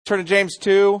Turn to James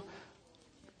 2.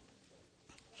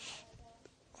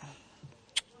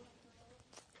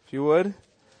 If you would.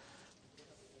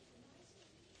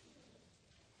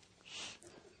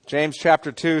 James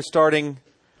chapter 2, starting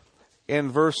in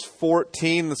verse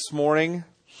 14 this morning.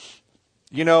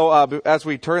 You know, as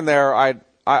we turn there, I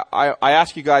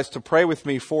ask you guys to pray with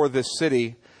me for this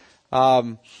city.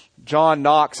 John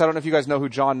Knox, I don't know if you guys know who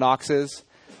John Knox is.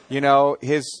 You know,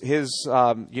 he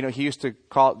used to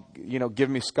call, give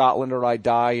me Scotland or I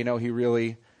die. You know, he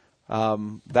really,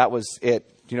 that was it.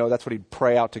 You know, that's what he'd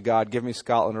pray out to God. Give me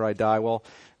Scotland or I die. Well,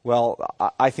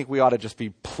 I think we ought to just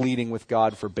be pleading with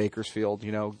God for Bakersfield.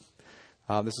 You know,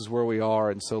 this is where we are.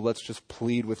 And so let's just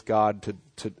plead with God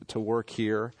to work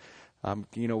here.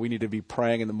 We need to be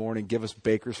praying in the morning, give us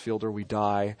Bakersfield or we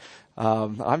die.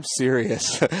 I'm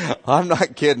serious. I'm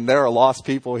not kidding. There are lost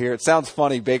people here. It sounds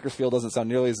funny. Bakersfield doesn't sound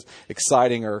nearly as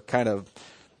exciting or kind of,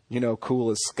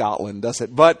 cool as Scotland, does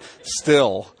it? But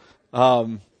still,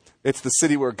 it's the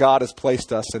city where God has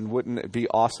placed us, and wouldn't it be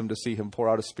awesome to see him pour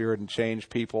out his Spirit and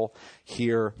change people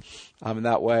here in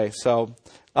that way? So,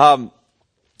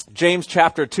 James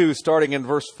chapter 2, starting in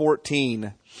verse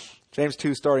 14. James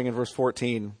 2, starting in verse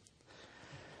 14.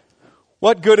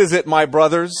 What good is it, my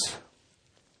brothers,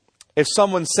 if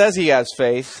someone says he has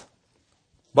faith,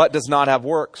 but does not have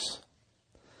works?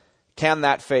 Can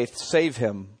that faith save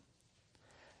him?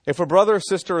 If a brother or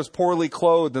sister is poorly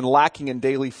clothed and lacking in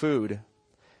daily food,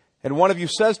 and one of you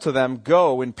says to them,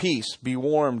 go in peace, be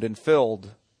warmed and filled,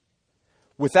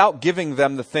 without giving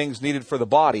them the things needed for the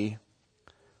body,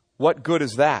 what good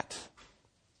is that?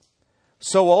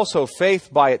 So also faith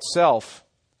by itself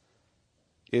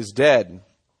is dead.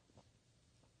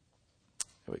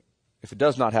 If it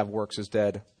does not have works, is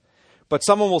dead. But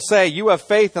someone will say, you have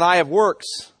faith and I have works.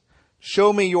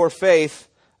 Show me your faith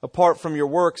apart from your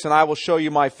works, and I will show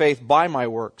you my faith by my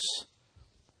works.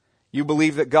 You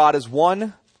believe that God is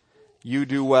one? You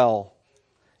do well.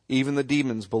 Even the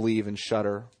demons believe and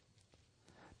shudder.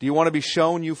 Do you want to be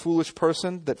shown, you foolish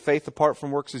person, that faith apart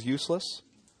from works is useless?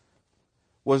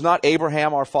 Was not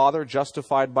Abraham our father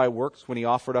justified by works when he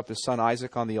offered up his son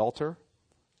Isaac on the altar?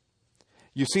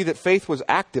 You see that faith was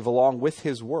active along with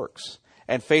his works,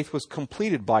 and faith was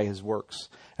completed by his works.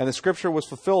 And the scripture was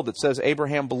fulfilled that says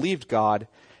Abraham believed God,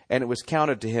 and it was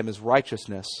counted to him as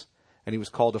righteousness, and he was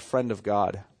called a friend of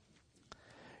God.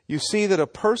 You see that a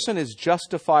person is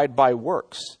justified by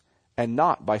works, and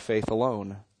not by faith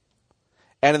alone.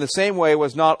 And in the same way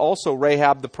was not also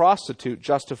Rahab the prostitute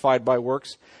justified by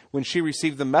works when she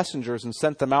received the messengers and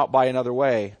sent them out by another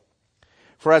way?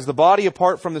 For as the body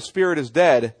apart from the spirit is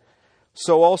dead,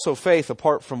 so also faith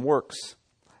apart from works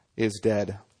is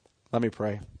dead. Let me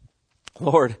pray.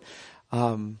 Lord,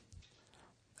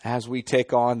 as we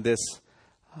take on this,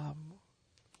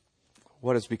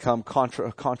 what has become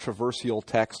a controversial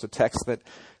text, a text that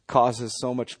causes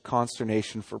so much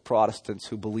consternation for Protestants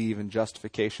who believe in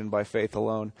justification by faith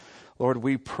alone, Lord,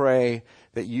 we pray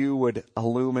that you would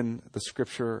illumine the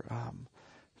scripture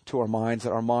to our minds,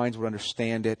 that our minds would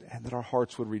understand it, and that our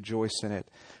hearts would rejoice in it.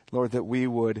 Lord, that we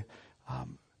would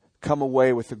come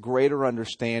away with a greater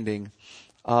understanding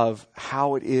of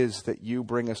how it is that you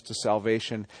bring us to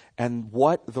salvation and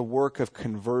what the work of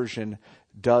conversion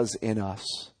does in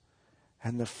us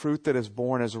and the fruit that is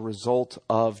born as a result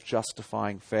of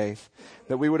justifying faith.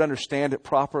 That we would understand it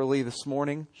properly this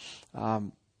morning.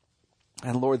 And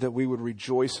Lord, that we would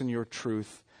rejoice in your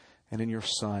truth and in your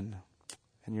Son.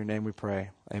 In your name we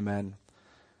pray. Amen.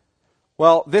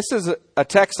 Well, this is a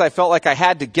text I felt like I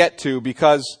had to get to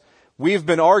because we've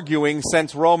been arguing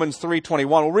since Romans 3:21,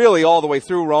 well, really all the way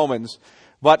through Romans,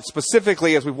 but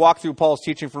specifically as we've walked through Paul's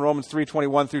teaching from Romans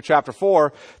 3:21 through chapter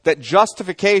 4, that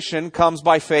justification comes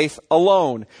by faith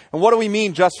alone. And what do we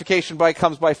mean justification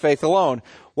comes by faith alone?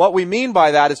 What we mean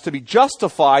by that is to be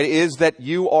justified is that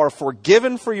you are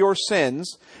forgiven for your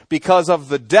sins because of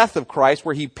the death of Christ,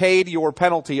 where he paid your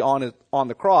penalty on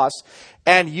the cross,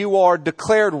 and you are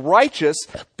declared righteous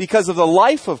because of the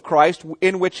life of Christ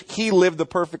in which he lived the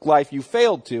perfect life you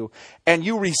failed to. And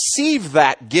you receive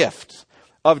that gift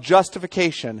of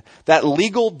justification, that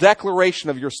legal declaration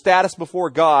of your status before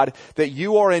God, that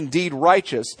you are indeed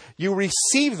righteous. You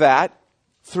receive that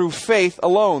through faith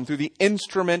alone, through the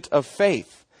instrument of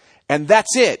faith. And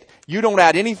that's it. You don't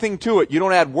add anything to it. You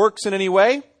don't add works in any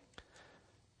way.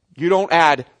 You don't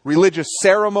add religious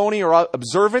ceremony or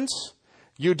observance.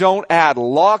 You don't add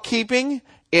law keeping.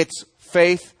 It's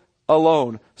faith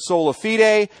alone. Sola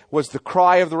fide was the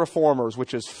cry of the reformers,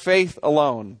 which is faith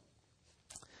alone.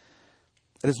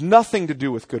 It has nothing to do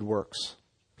with good works.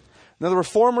 Now, the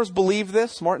reformers believed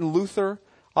this. Martin Luther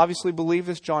obviously believed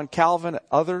this. John Calvin,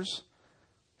 others.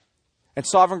 And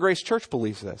Sovereign Grace Church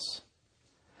believes this.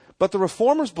 But the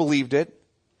Reformers believed it,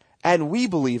 and we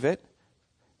believe it,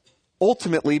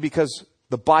 ultimately because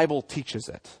the Bible teaches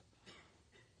it.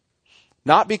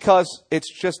 Not because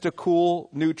it's just a cool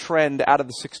new trend out of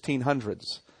the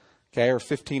 1600s, okay, or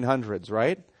 1500s,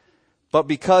 right? But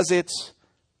because it's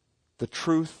the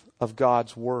truth of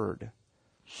God's Word.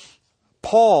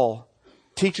 Paul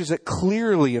teaches it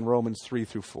clearly in Romans 3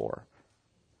 through 4.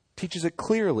 Teaches it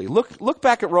clearly. Look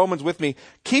back at Romans with me.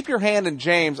 Keep your hand in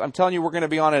James. I'm telling you, we're going to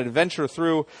be on an adventure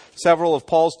through several of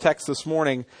Paul's texts this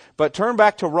morning. But turn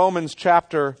back to Romans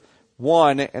chapter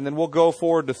 1, and then we'll go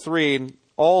forward to 3. And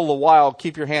all the while,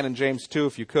 keep your hand in James 2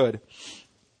 if you could.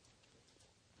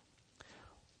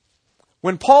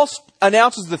 When Paul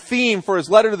announces the theme for his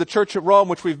letter to the church at Rome,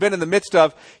 which we've been in the midst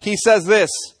of, he says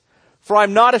this, "For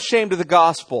I'm not ashamed of the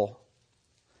gospel.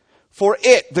 For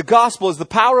it," the gospel, "is the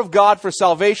power of God for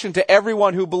salvation to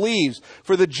everyone who believes,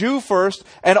 for the Jew first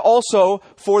and also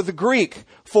for the Greek.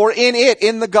 For in it,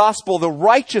 in the gospel, the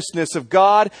righteousness of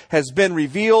God has been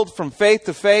revealed from faith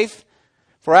to faith.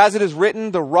 For as it is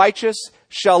written, the righteous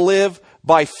shall live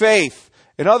by faith."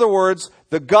 In other words,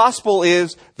 the gospel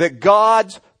is that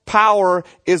God's power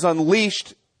is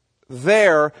unleashed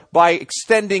there by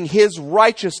extending His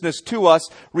righteousness to us,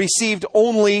 received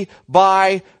only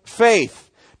by faith.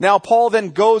 Now, Paul then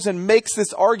goes and makes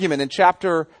this argument in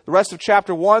the rest of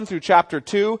chapter 1 through chapter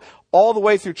 2, all the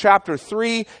way through chapter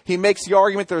 3. He makes the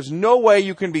argument there's no way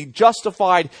you can be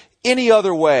justified any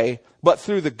other way but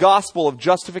through the gospel of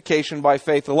justification by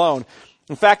faith alone.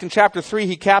 In fact, in chapter 3,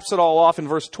 he caps it all off in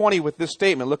verse 20 with this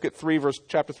statement. Look at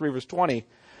chapter 3, verse 20.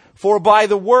 "For by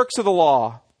the works of the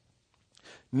law,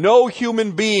 no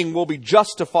human being will be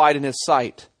justified in his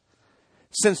sight,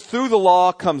 since through the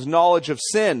law comes knowledge of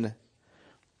sin."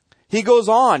 He goes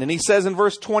on and he says in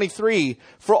verse 23,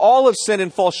 "For all have sinned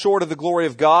and fall short of the glory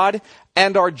of God,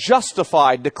 and are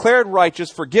justified, declared righteous,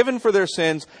 forgiven for their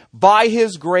sins by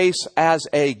His grace as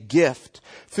a gift,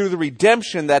 through the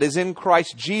redemption that is in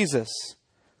Christ Jesus,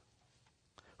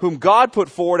 whom God put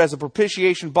forward as a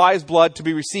propitiation by His blood to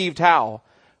be received." How?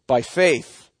 By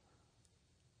faith.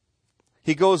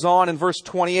 He goes on in verse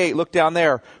 28, look down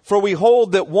there. "For we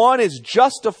hold that one is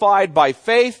justified by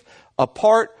faith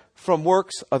apart from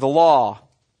works of the law."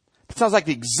 It sounds like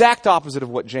the exact opposite of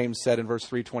what James said in verse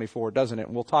 3:24, doesn't it?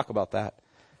 And we'll talk about that.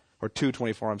 Or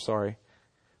 2:24, I'm sorry.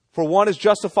 "For one is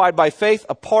justified by faith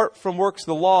apart from works of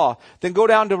the law." Then go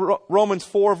down to Romans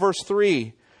 4, verse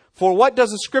 3. "For what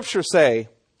does the Scripture say?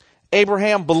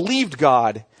 Abraham believed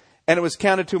God, and it was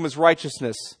counted to him as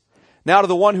righteousness. Now to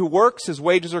the one who works, his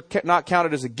wages are not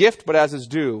counted as a gift, but as his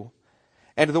due.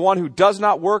 And to the one who does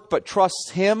not work, but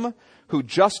trusts Him who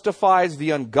justifies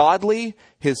the ungodly,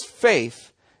 his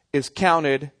faith is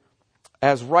counted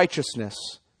as righteousness."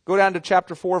 Go down to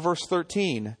chapter 4, verse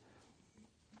 13.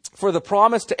 "For the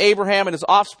promise to Abraham and his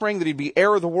offspring that he'd be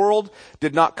heir of the world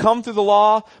did not come through the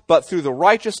law, but through the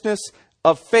righteousness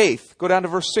of faith." Go down to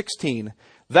verse 16.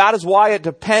 "That is why it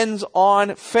depends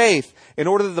on faith, in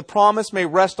order that the promise may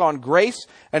rest on grace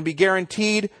and be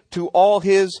guaranteed to all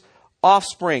his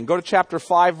offspring." Go to chapter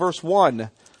 5, verse 1.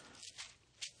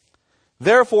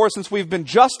 "Therefore, since we've been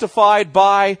justified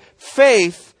by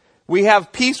faith, we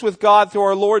have peace with God through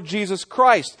our Lord Jesus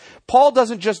Christ." Paul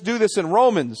doesn't just do this in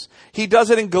Romans. He does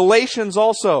it in Galatians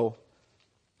also.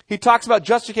 He talks about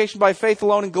justification by faith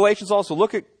alone in Galatians also.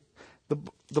 Look at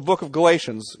the book of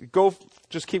Galatians.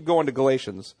 Just keep going to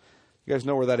Galatians. You guys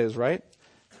know where that is, right?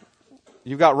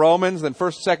 You've got Romans, then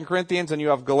 1st and 2nd Corinthians, and you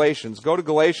have Galatians. Go to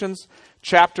Galatians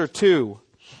chapter 2.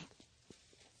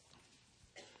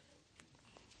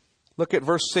 Look at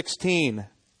verse 16.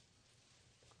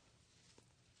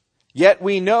 "Yet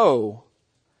we know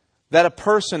that a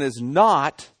person is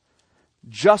not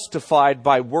justified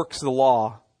by works of the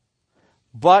law,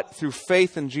 but through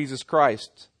faith in Jesus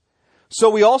Christ. So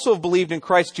we also have believed in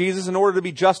Christ Jesus in order to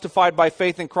be justified by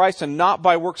faith in Christ and not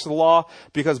by works of the law,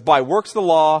 because by works of the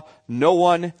law no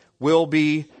one will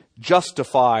be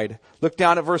justified." Look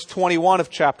down at verse 21 of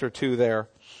chapter 2 there.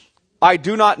 "I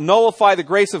do not nullify the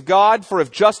grace of God, for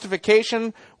if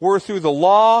justification were through the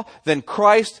law, then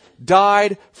Christ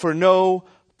died for no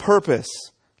purpose."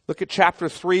 Look at chapter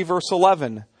 3, verse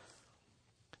 11.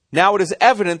 "Now it is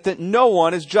evident that no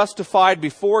one is justified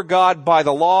before God by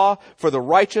the law, for the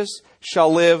righteous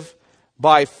shall live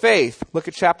by faith." Look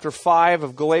at chapter 5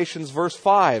 of Galatians, verse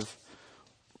 5.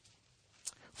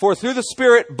 "For through the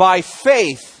Spirit, by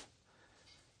faith,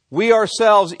 we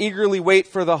ourselves eagerly wait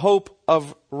for the hope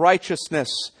of righteousness."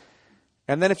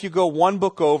 And then if you go one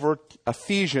book over,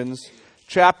 Ephesians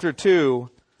chapter 2,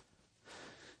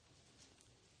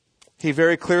 he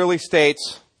very clearly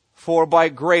states, For by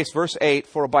grace, verse 8,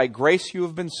 for by grace you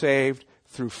have been saved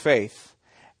through faith.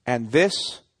 And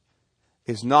this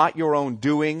is not your own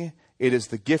doing. It is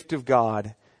the gift of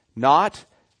God, not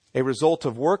a result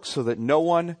of works, so that no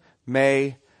one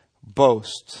may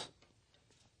boast.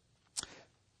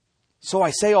 So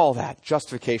I say all that.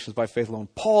 Justification is by faith alone.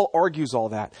 Paul argues all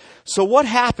that. So what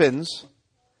happens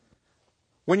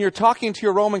when you're talking to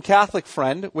your Roman Catholic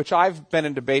friend, which I've been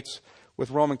in debates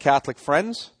with Roman Catholic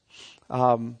friends,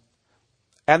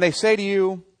 and they say to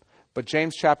you, but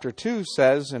James chapter 2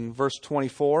 says in verse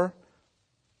 24,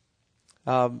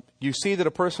 you see that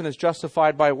a person is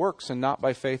justified by works and not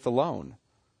by faith alone.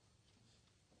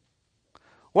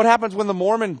 What happens when the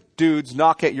Mormon dudes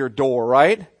knock at your door,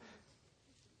 right?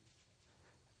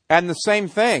 And the same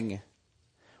thing.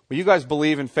 Well, you guys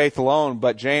believe in faith alone,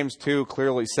 but James 2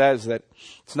 clearly says that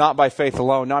it's not by faith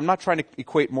alone. Now, I'm not trying to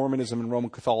equate Mormonism and Roman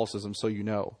Catholicism, so you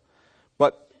know.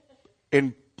 But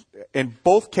in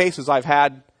both cases, I've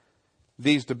had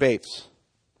these debates.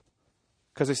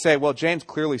 Because they say, well, James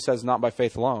clearly says not by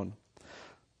faith alone.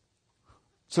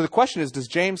 So the question is, does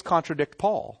James contradict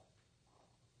Paul?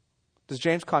 Does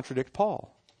James contradict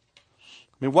Paul?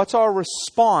 I mean, what's our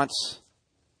response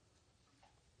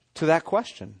to that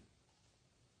question?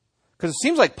 Because it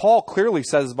seems like Paul clearly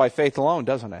says it's by faith alone,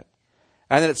 doesn't it?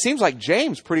 And then it seems like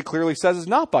James pretty clearly says it's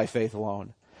not by faith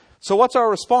alone. So what's our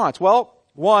response? Well,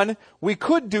 one, we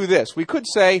could do this. We could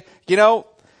say,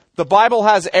 the Bible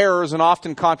has errors and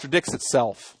often contradicts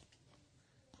itself.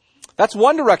 That's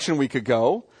one direction we could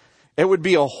go. It would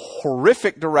be a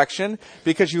horrific direction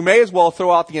because you may as well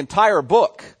throw out the entire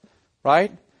book,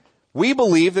 right? We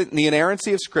believe that in the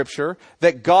inerrancy of Scripture,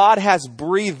 that God has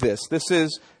breathed this. This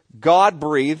is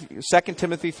God-breathed, 2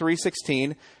 Timothy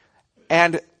 3:16,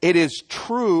 and it is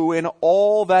true in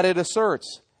all that it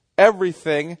asserts.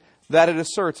 Everything that it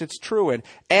asserts, it's true in.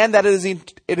 And that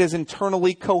it is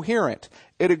internally coherent.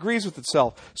 It agrees with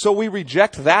itself. So we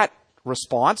reject that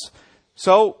response.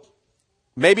 So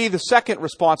maybe the second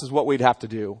response is what we'd have to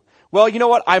do. Well, you know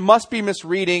what? I must be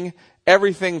misreading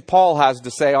everything Paul has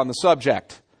to say on the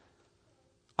subject.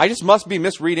 I just must be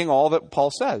misreading all that Paul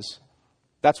says.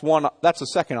 That's a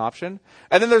second option.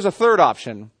 And then there's a third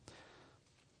option.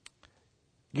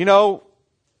 And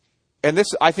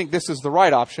I think this is the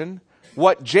right option.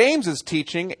 What James is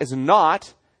teaching is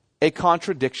not a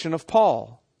contradiction of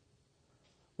Paul.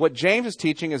 What James is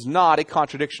teaching is not a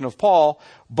contradiction of Paul,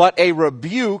 but a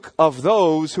rebuke of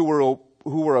those who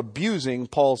were abusing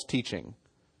Paul's teaching.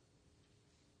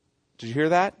 Did you hear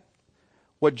that?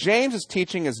 What James is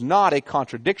teaching is not a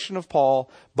contradiction of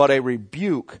Paul, but a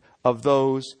rebuke of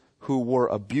those who were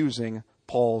abusing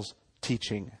Paul's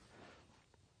teaching.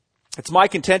 It's my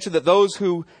contention that those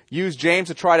who use James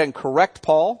to try to correct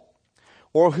Paul,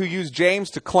 or who use James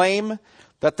to claim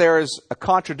that there is a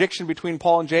contradiction between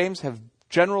Paul and James, have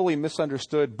generally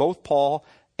misunderstood both Paul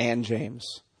and James.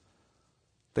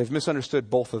 They've misunderstood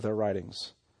both of their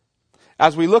writings.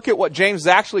 As we look at what James is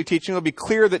actually teaching, it'll be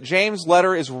clear that James'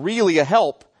 letter is really a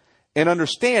help in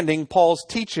understanding Paul's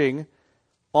teaching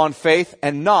on faith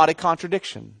and not a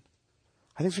contradiction.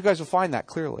 I think you guys will find that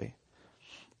clearly.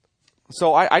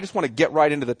 So I just want to get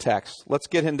right into the text. Let's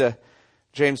get into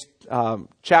James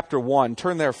chapter 1.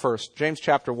 Turn there first. James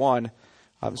chapter 1.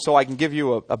 So I can give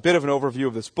you a bit of an overview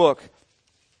of this book.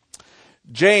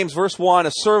 James, verse 1,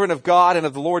 a servant of God and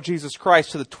of the Lord Jesus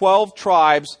Christ to the 12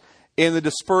 tribes in the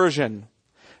dispersion.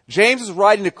 James is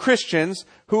writing to Christians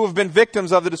who have been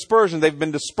victims of the dispersion. They've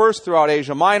been dispersed throughout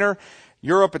Asia Minor,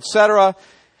 Europe, etc.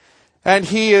 And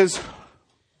he is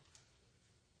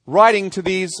writing to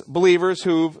these believers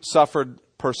who've suffered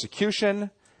persecution,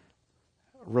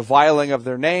 reviling of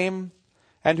their name,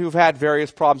 and who've had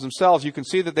various problems themselves. You can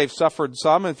see that they've suffered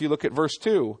some. If you look at verse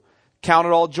 2, count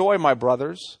it all joy, my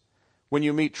brothers, when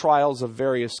you meet trials of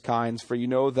various kinds, for you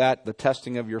know that the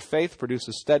testing of your faith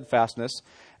produces steadfastness,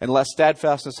 and let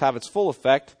steadfastness have its full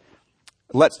effect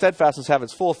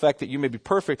that you may be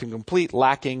perfect and complete,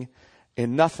 lacking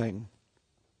in nothing.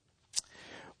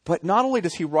 But not only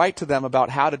does he write to them about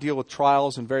how to deal with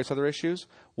trials and various other issues,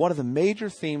 one of the major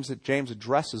themes that James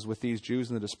addresses with these Jews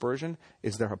in the dispersion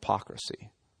is their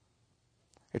hypocrisy.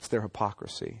 It's their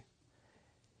hypocrisy.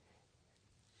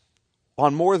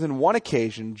 On more than one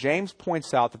occasion, James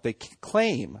points out that they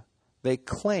claim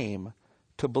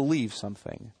to believe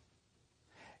something,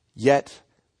 yet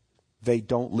they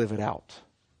don't live it out.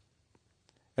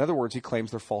 In other words, he claims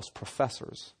they're false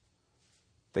professors.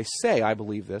 They say, I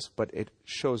believe this, but it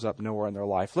shows up nowhere in their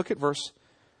life. Look at verse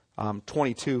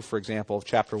 22, for example, of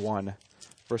chapter 1.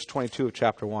 Verse 22 of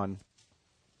chapter 1.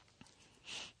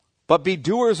 But be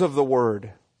doers of the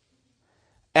word,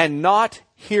 and not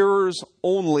hearers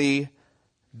only,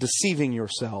 deceiving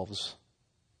yourselves.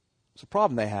 It's a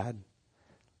problem they had.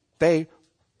 They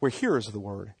were hearers of the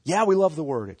word. Yeah, we love the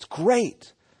word. It's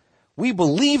great. We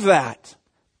believe that.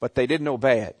 But they didn't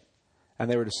obey it, and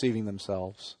they were deceiving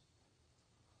themselves.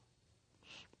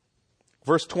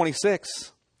 Verse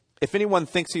 26, if anyone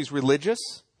thinks he's religious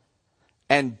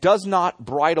and does not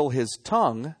bridle his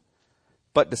tongue,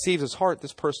 but deceives his heart,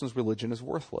 this person's religion is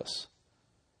worthless.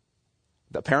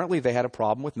 Apparently they had a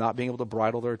problem with not being able to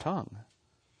bridle their tongue.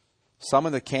 Some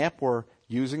in the camp were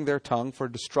using their tongue for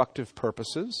destructive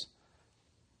purposes.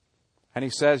 And he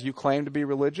says, you claim to be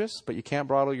religious, but you can't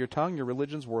bridle your tongue, your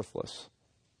religion's worthless.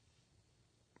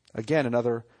 Again,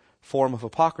 another form of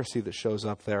hypocrisy that shows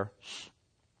up there.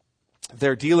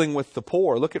 They're dealing with the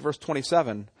poor. Look at verse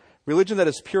 27. Religion that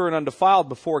is pure and undefiled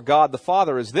before God the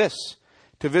Father is this: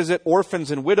 to visit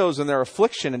orphans and widows in their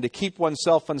affliction and to keep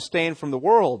oneself unstained from the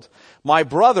world. My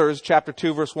brothers, chapter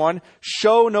 2, verse 1,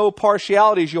 show no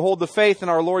partiality as you hold the faith in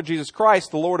our Lord Jesus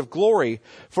Christ, the Lord of glory.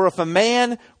 For if a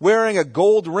man wearing a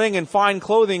gold ring and fine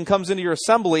clothing comes into your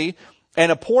assembly, and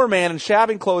a poor man in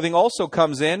shabby clothing also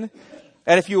comes in,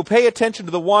 and if you will pay attention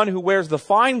to the one who wears the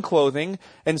fine clothing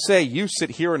and say, you sit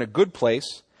here in a good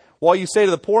place, while you say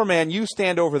to the poor man, you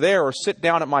stand over there or sit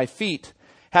down at my feet,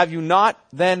 have you not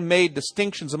then made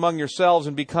distinctions among yourselves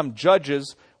and become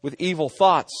judges with evil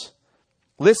thoughts?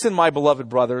 Listen, my beloved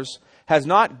brothers, has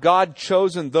not God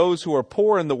chosen those who are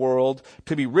poor in the world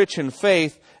to be rich in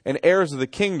faith and heirs of the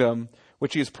kingdom,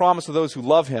 which he has promised to those who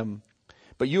love him?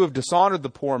 But you have dishonored the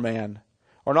poor man.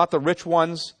 Are not the rich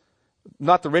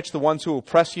the ones who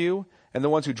oppress you and the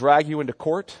ones who drag you into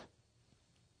court?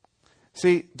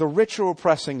 See, the rich are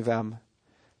oppressing them,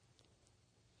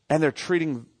 and they're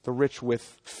treating the rich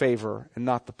with favor and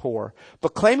not the poor.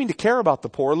 But claiming to care about the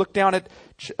poor, look down at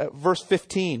verse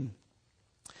 15.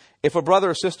 If a brother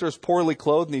or sister is poorly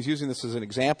clothed, and he's using this as an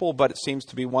example, but it seems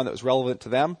to be one that was relevant to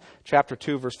them, chapter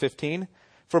 2, verse 15.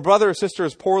 If a brother or sister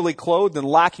is poorly clothed and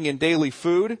lacking in daily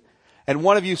food, and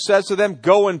one of you says to them,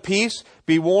 go in peace,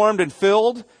 be warmed and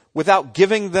filled, without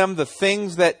giving them the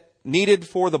things that needed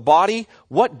for the body,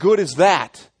 what good is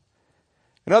that?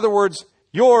 In other words,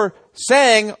 you're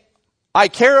saying, I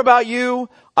care about you,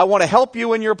 I want to help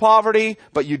you in your poverty,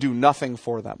 but you do nothing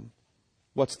for them.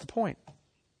 What's the point?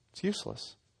 It's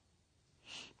useless.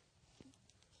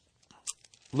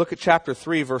 Look at chapter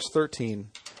 3, verse 13.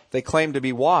 They claimed to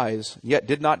be wise, yet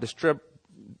did not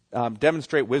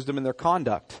demonstrate wisdom in their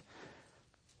conduct.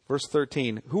 Verse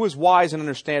 13, who is wise and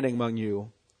understanding among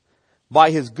you?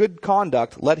 By his good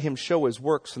conduct, let him show his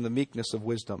works in the meekness of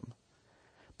wisdom.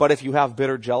 But if you have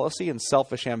bitter jealousy and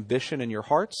selfish ambition in your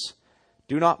hearts,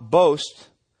 do not boast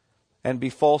and be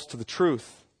false to the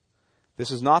truth.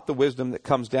 This is not the wisdom that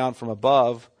comes down from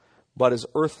above, but is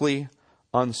earthly,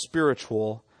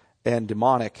 unspiritual, and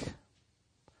demonic.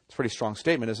 It's a pretty strong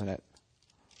statement, isn't it?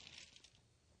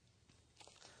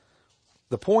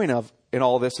 The point in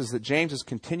all this is that James is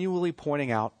continually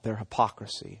pointing out their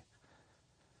hypocrisy.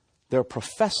 They're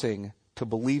professing to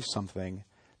believe something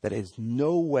that in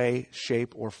no way,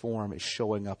 shape, or form is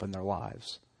showing up in their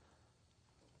lives.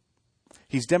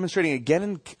 He's demonstrating again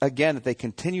and again that they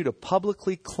continue to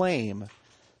publicly claim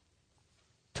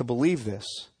to believe this,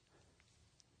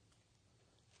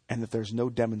 and that there's no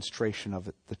demonstration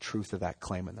of the truth of that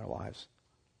claim in their lives.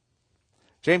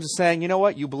 James is saying, you know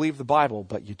what? You believe the Bible,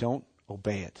 but you don't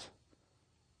obey it.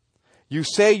 You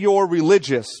say you're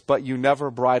religious, but you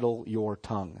never bridle your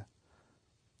tongue.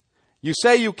 You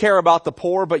say you care about the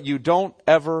poor, but you don't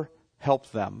ever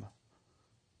help them.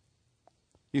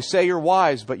 You say you're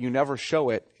wise, but you never show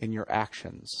it in your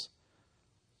actions.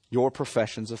 Your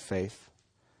professions of faith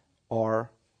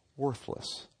are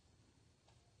worthless.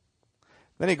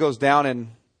 Then he goes down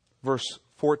in verse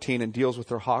 14 and deals with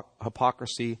their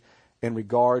hypocrisy in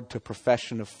regard to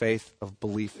profession of faith, of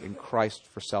belief in Christ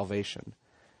for salvation.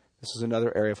 This is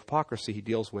another area of hypocrisy he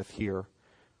deals with here.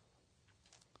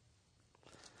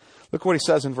 Look what he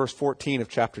says in verse 14 of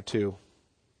chapter 2.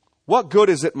 What good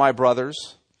is it, my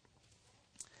brothers,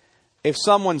 if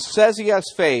someone says he has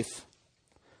faith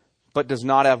but does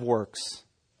not have works?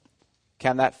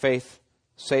 Can that faith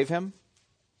save him?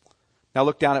 Now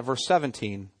look down at verse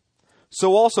 17.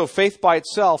 So also faith by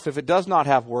itself, if it does not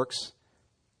have works,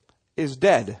 is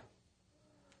dead.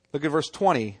 Look at verse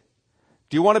 20.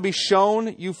 Do you want to be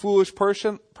shown, you foolish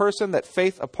person, that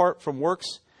faith apart from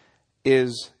works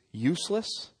is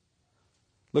useless?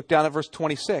 Look down at verse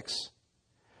 26.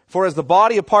 For as the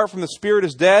body apart from the spirit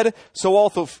is dead, so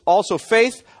also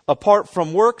faith apart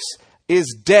from works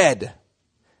is dead.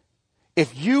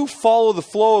 If you follow the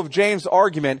flow of James'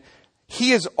 argument,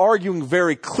 he is arguing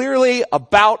very clearly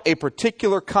about a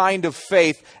particular kind of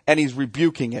faith, and he's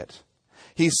rebuking it.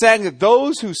 He's saying that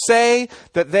those who say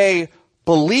that they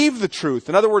believe the truth,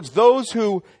 in other words, those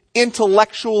who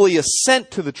intellectually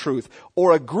assent to the truth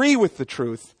or agree with the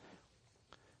truth,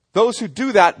 those who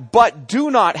do that but do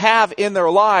not have in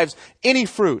their lives any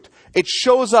fruit, it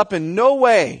shows up in no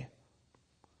way,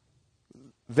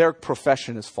 their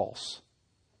profession is false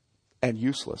and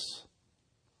useless.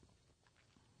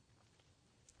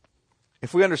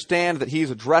 If we understand that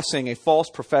he's addressing a false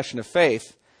profession of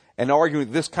faith and arguing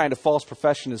that this kind of false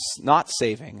profession is not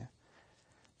saving,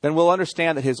 then we'll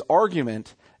understand that his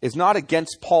argument is not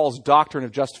against Paul's doctrine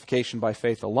of justification by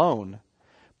faith alone,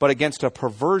 but against a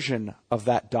perversion of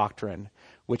that doctrine,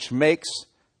 which makes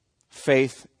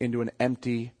faith into an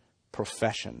empty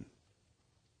profession.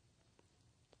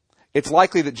 It's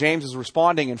likely that James is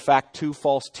responding, in fact, to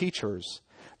false teachers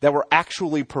that were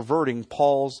actually perverting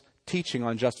Paul's teaching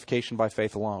on justification by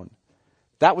faith alone.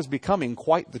 That was becoming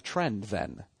quite the trend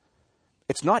then.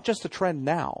 It's not just a trend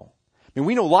now. I mean,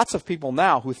 we know lots of people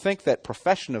now who think that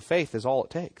profession of faith is all it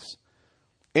takes.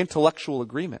 Intellectual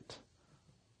agreement.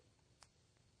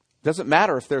 Doesn't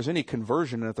matter if there's any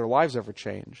conversion and if their lives ever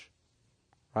change.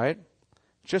 Right?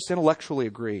 Just intellectually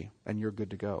agree and you're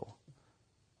good to go.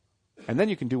 And then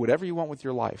you can do whatever you want with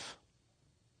your life.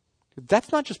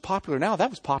 That's not just popular now,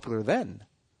 that was popular then.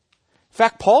 In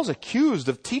fact, Paul's accused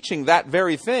of teaching that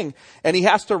very thing, and he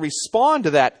has to respond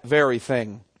to that very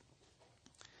thing.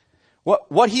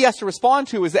 What he has to respond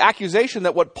to is the accusation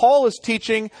that what Paul is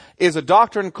teaching is a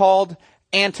doctrine called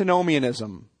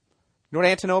antinomianism. You know what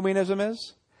antinomianism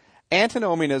is?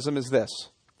 Antinomianism is this.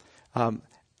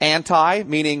 Anti,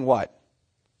 meaning what?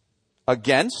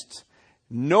 Against.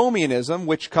 Nomianism,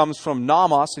 which comes from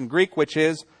nomos in Greek, which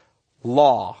is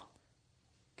law.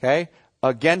 Okay?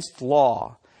 Against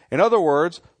law. In other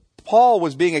words, Paul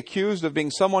was being accused of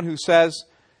being someone who says,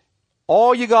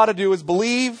 all you got to do is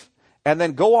believe and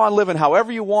then go on living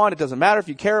however you want. It doesn't matter if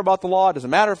you care about the law. It doesn't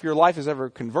matter if your life is ever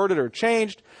converted or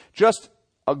changed. Just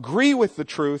agree with the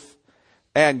truth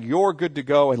and you're good to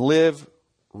go and live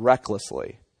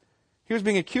recklessly. He was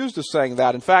being accused of saying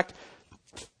that. In fact,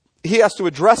 he has to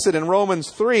address it in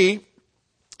Romans 3.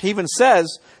 He even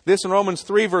says this in Romans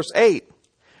 3 verse 8.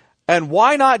 And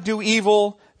why not do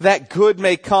evil that good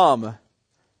may come,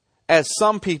 as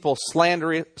some people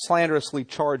slanderously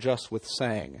charge us with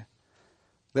saying?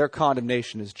 Their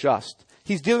condemnation is just.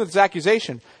 He's dealing with this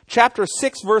accusation. Chapter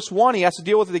 6 verse 1, he has to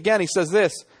deal with it again. He says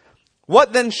this,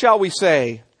 what then shall we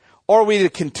say? Are we to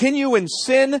continue in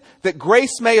sin that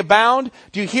grace may abound?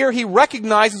 Do you hear? He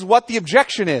recognizes what the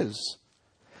objection is.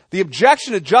 The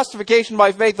objection to justification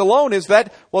by faith alone is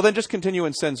that, well, then just continue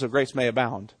in sin so grace may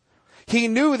abound. He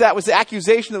knew that was the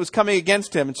accusation that was coming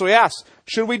against him. And so he asks,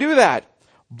 should we do that?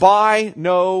 By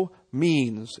no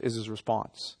means is his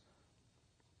response.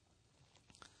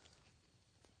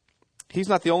 He's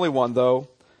not the only one, though,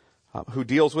 who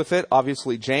deals with it.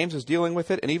 Obviously, James is dealing with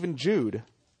it, and even Jude.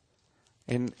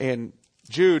 In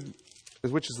Jude,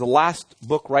 which is the last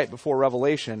book right before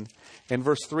Revelation, in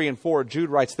verse 3 and 4, Jude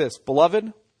writes this,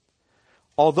 Beloved,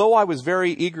 although I was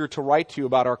very eager to write to you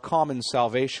about our common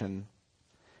salvation,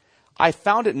 I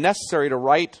found it necessary to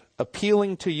write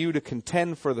appealing to you to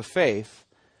contend for the faith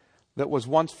that was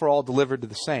once for all delivered to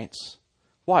the saints.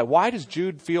 Why? Why does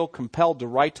Jude feel compelled to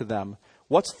write to them?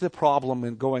 What's the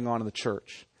problem going on in the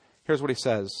church? Here's what he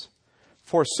says.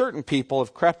 For certain people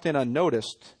have crept in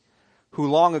unnoticed, who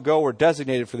long ago were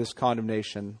designated for this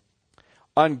condemnation.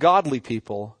 Ungodly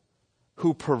people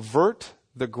who pervert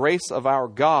the grace of our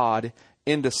God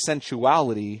into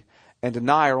sensuality and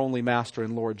deny our only Master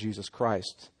and Lord Jesus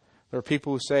Christ. There are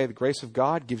people who say the grace of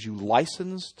God gives you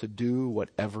license to do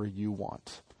whatever you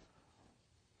want.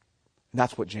 And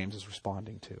that's what James is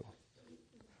responding to.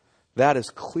 That is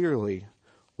clearly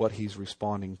what he's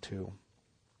responding to.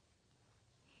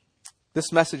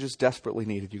 This message is desperately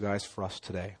needed, you guys, for us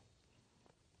today.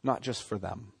 Not just for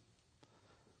them.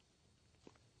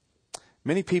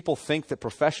 Many people think that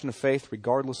profession of faith,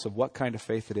 regardless of what kind of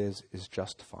faith it is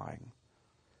justifying.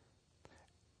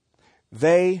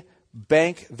 They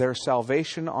bank their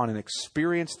salvation on an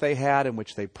experience they had in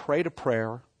which they prayed a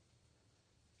prayer,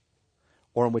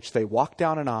 or in which they walked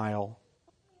down an aisle,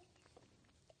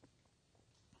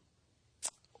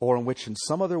 or in which in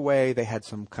some other way they had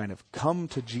some kind of come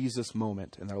to Jesus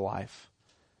moment in their life.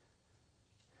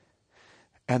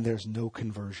 And there's no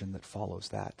conversion that follows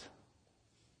that.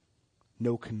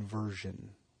 No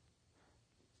conversion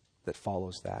that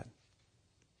follows that.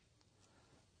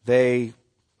 They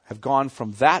have gone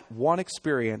from that one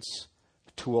experience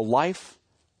to a life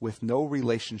with no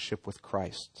relationship with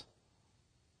Christ.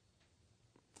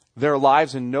 Their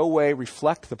lives in no way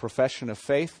reflect the profession of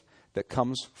faith that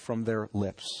comes from their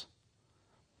lips.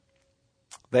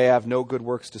 They have no good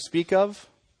works to speak of.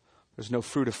 There's no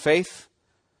fruit of faith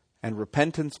and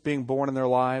repentance being born in their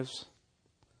lives.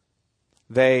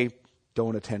 They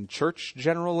don't attend church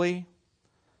generally,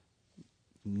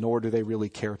 nor do they really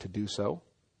care to do so.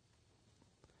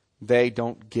 They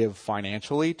don't give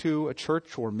financially to a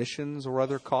church or missions or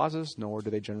other causes, nor do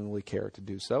they generally care to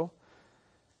do so.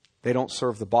 They don't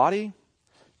serve the body,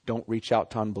 don't reach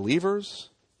out to unbelievers.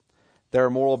 Their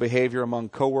moral behavior among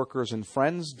coworkers and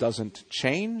friends doesn't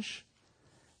change.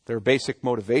 Their basic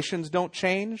motivations don't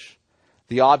change.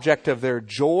 The object of their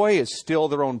joy is still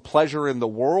their own pleasure in the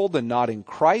world and not in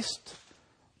Christ.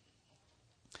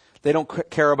 They don't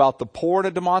care about the poor in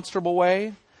a demonstrable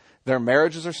way. Their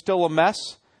marriages are still a mess.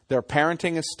 Their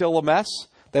parenting is still a mess.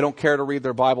 They don't care to read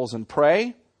their Bibles and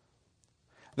pray.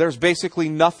 There's basically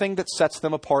nothing that sets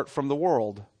them apart from the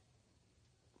world.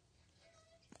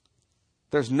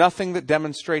 There's nothing that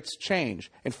demonstrates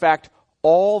change. In fact,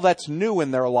 all that's new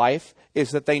in their life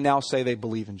is that they now say they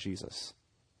believe in Jesus.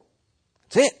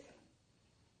 That's it.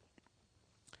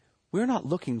 We're not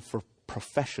looking for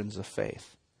professions of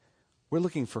faith. We're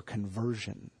looking for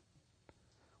conversion.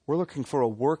 We're looking for a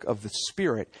work of the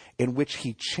Spirit in which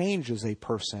He changes a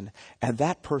person, and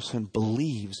that person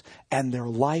believes, and their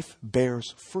life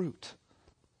bears fruit.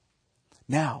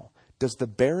 Now, does the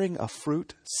bearing of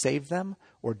fruit save them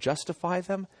or justify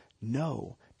them?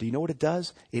 No. Do you know what it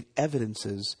does? It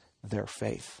evidences their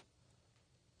faith.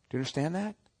 Do you understand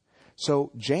that?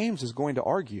 So James is going to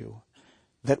argue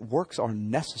that works are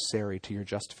necessary to your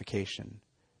justification.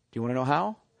 Do you want to know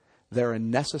how? They're a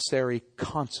necessary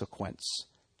consequence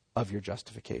of your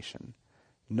justification,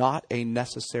 not a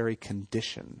necessary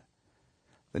condition.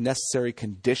 The necessary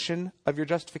condition of your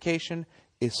justification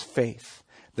is faith.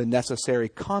 The necessary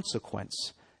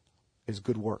consequence is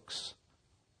good works,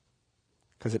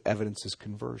 because it evidences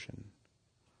conversion.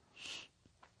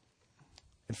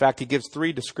 In fact, he gives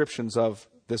 3 descriptions of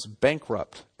this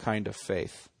bankrupt kind of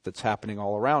faith that's happening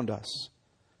all around us.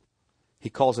 He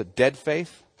calls it dead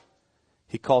faith.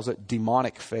 He calls it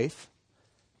demonic faith.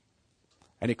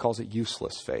 And he calls it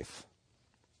useless faith.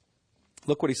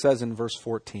 Look what he says in verse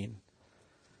 14.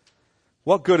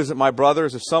 What good is it, my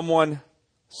brothers, if someone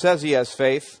says he has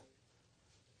faith,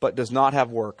 but does not have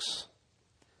works?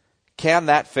 Can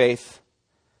that faith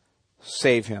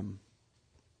save him?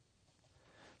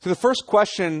 So the first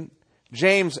question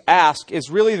James asks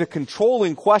is really the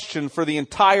controlling question for the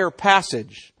entire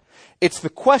passage. It's the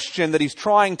question that he's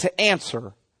trying to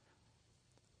answer.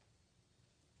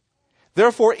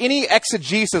 Therefore, any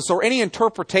exegesis or any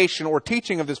interpretation or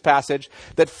teaching of this passage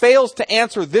that fails to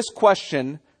answer this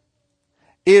question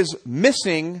is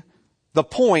missing the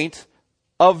point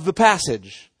of the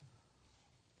passage.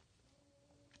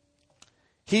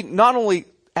 He not only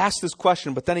asks this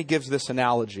question, but then he gives this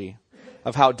analogy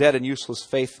of how dead and useless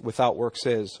faith without works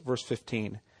is. Verse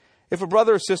 15. If a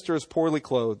brother or sister is poorly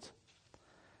clothed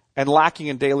and lacking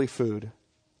in daily food,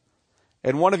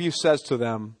 and one of you says to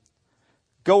them,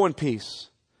 go in peace,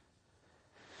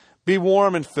 be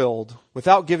warm and filled,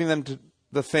 without giving them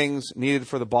the things needed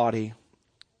for the body,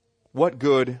 what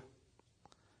good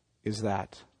is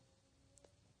that?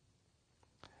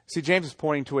 See, James is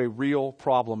pointing to a real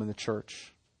problem in the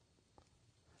church.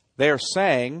 They are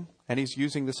saying, and he's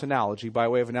using this analogy by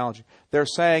way of analogy, they're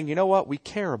saying, you know what, we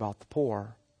care about the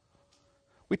poor.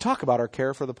 We talk about our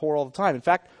care for the poor all the time. In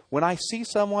fact, when I see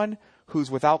someone who's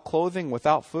without clothing,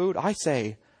 without food, I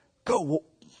say, go,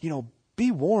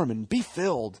 be warm and be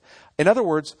filled. In other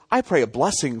words, I pray a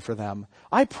blessing for them.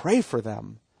 I pray for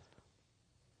them.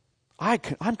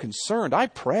 I'm concerned. I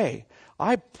pray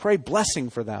blessing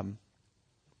for them.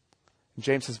 And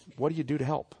James says, what do you do to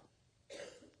help?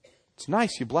 It's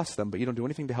nice you bless them, but you don't do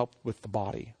anything to help with the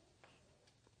body.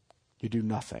 You do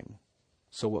nothing.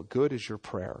 So what good is your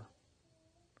prayer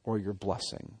or your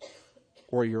blessing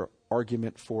or your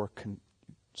argument for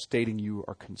stating you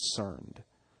are concerned?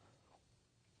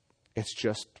 It's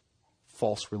just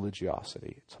false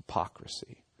religiosity. It's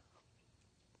hypocrisy.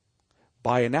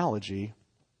 By analogy,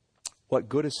 what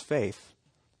good is faith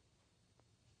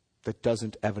that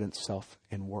doesn't evidence itself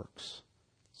in works?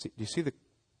 Do you see the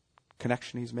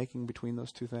connection he's making between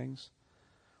those two things?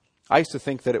 I used to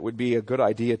think that it would be a good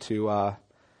idea to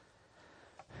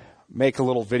make a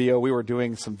little video. We were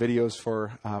doing some videos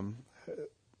for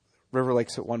River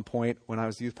Lakes at one point when I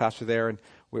was the youth pastor there, and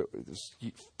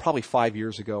probably 5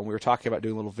 years ago, and we were talking about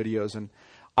doing little videos, and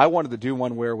I wanted to do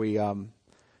one where we,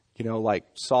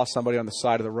 saw somebody on the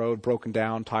side of the road, broken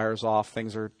down, tires off,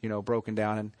 things are, broken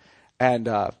down, and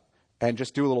and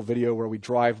just do a little video where we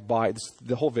drive by,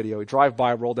 the whole video, we drive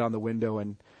by, roll down the window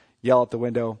and yell at the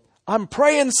window, "I'm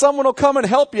praying someone will come and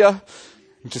help you."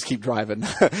 And just keep driving.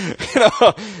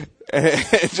 And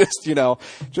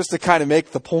just to kind of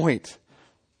make the point.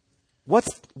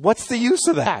 What's the use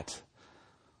of that?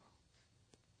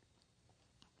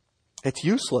 It's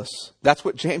useless. That's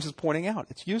what James is pointing out.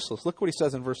 It's useless. Look what he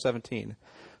says in verse 17.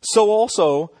 So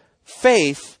also,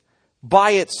 faith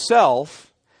by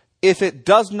itself, if it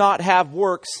does not have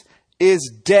works,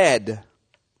 is dead.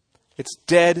 It's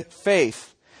dead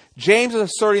faith. James is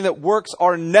asserting that works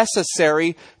are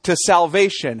necessary to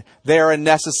salvation. They are a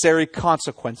necessary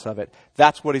consequence of it.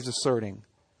 That's what he's asserting.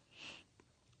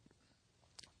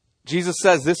 Jesus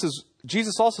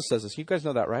also says this. You guys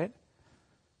know that, right?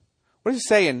 What does he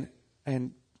say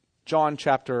in John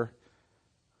chapter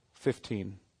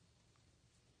 15?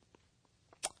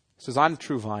 He says, "I'm the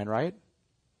true vine," right?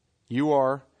 "You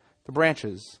are the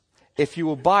branches. If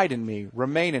you abide in me,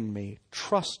 remain in me,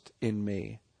 trust in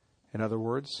me." In other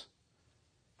words,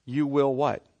 you will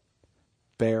what?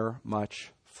 Bear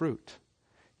much fruit.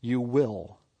 You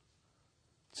will.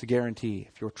 It's a guarantee.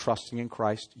 If you're trusting in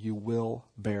Christ, you will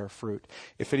bear fruit.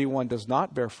 If anyone does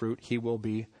not bear fruit, he will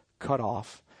be cut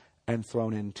off and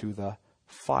thrown into the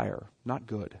fire. Not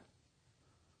good.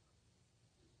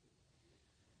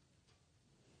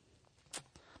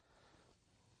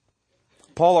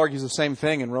 Paul argues the same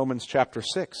thing in Romans chapter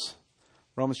 6.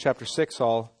 Romans chapter 6,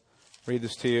 I'll read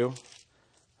this to you.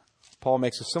 Paul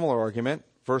makes a similar argument.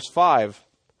 Verse 5.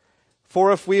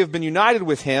 "For if we have been united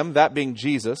with him," that being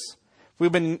Jesus, "if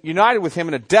we've been united with him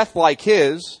in a death like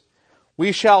his,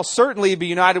 we shall certainly be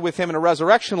united with him in a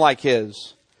resurrection like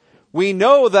his. We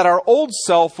know that our old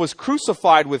self was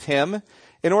crucified with him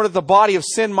in order that the body of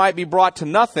sin might be brought to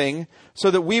nothing,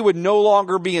 so that we would no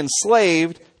longer be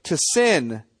enslaved to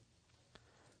sin.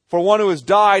 For one who has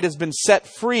died has been set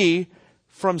free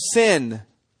from sin."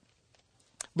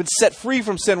 Been set free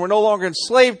from sin. We're no longer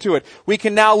enslaved to it. We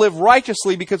can now live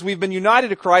righteously because we've been united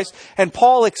to Christ. And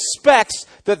Paul expects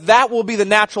that will be the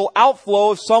natural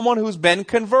outflow of someone who's been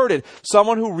converted.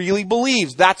 Someone who really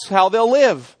believes. That's how they'll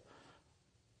live.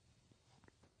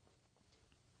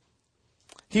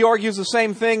 He argues the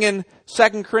same thing in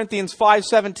 2 Corinthians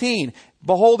 5:17.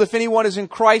 "Behold, if anyone is in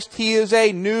Christ, he is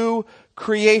a new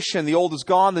creation. The old is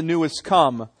gone, the new has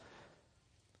come."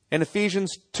 In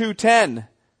Ephesians 2:10,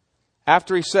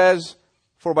 after he says,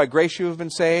 "For by grace you have been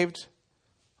saved,"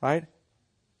 right?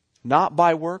 "Not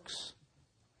by works."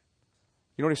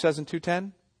 You know what he says in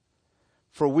 2:10?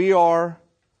 "For we are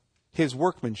his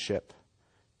workmanship,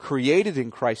 created in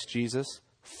Christ Jesus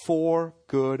for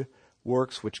good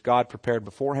works, which God prepared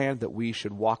beforehand that we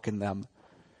should walk in them."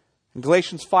 In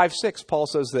Galatians 5:6, Paul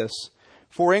says this,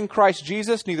 "For in Christ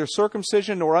Jesus neither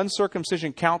circumcision nor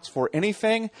uncircumcision counts for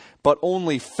anything, but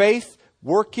only faith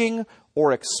working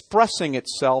or expressing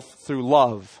itself through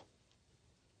love."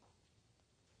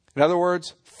 In other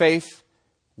words, faith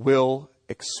will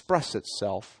express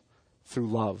itself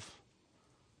through love.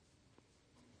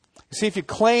 You see, if your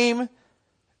claim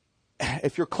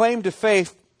to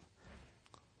faith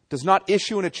does not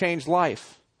issue in a changed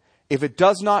life, if it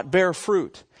does not bear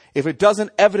fruit, if it doesn't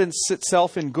evidence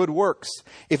itself in good works,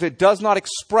 if it does not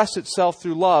express itself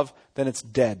through love, then it's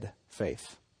dead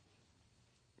faith.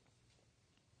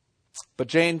 But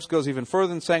James goes even further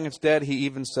than saying it's dead. He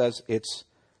even says it's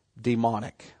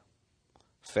demonic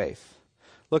faith.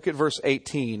 Look at verse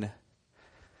 18.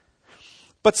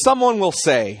 "But someone will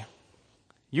say,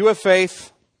 'You have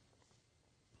faith,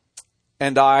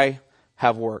 and I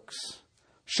have works.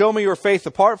 Show me your faith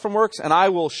apart from works, and I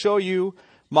will show you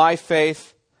my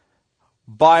faith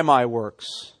by my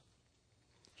works.'"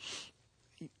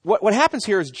 What happens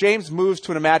here is James moves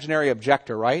to an imaginary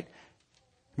objector, right?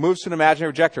 Moves to an imaginary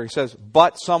objector. He says,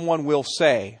 "But someone will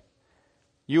say,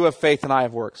 'You have faith and I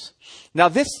have works.'" Now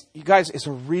this, you guys, is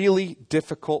a really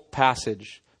difficult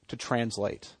passage to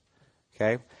translate.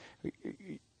 Okay?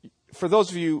 For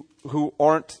those of you who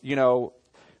aren't,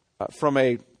 from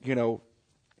a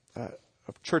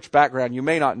church background, you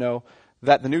may not know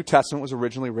that the New Testament was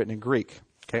originally written in Greek.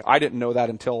 Okay, I didn't know that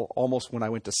until almost when I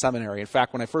went to seminary. In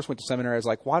fact, when I first went to seminary, I was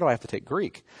like, why do I have to take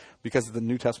Greek? Because the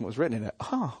New Testament was written in it.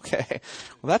 Oh, okay.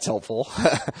 Well, that's helpful.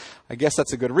 I guess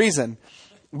that's a good reason.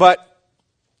 But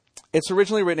it's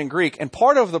originally written in Greek. And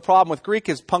part of the problem with Greek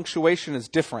is punctuation is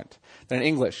different than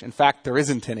English. In fact, there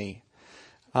isn't any.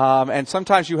 And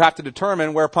sometimes you have to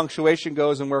determine where punctuation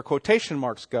goes and where quotation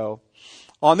marks go.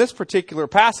 On this particular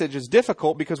passage is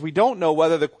difficult because we don't know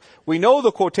whether we know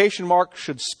the quotation mark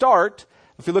should start.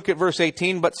 If you look at verse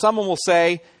 18, "But someone will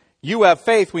say, 'You have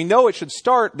faith.' We know it should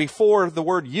start before the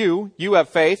word you have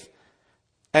faith.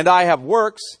 and I have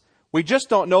works. We just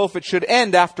don't know if it should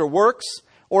end after works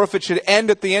or if it should end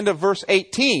at the end of verse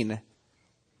 18.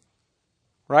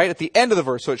 Right? At the end of the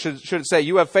verse. So should it say,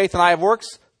 you have faith and I have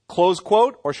works, close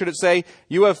quote? Or should it say,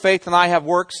 you have faith and I have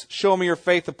works, show me your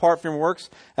faith apart from your works,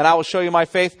 and I will show you my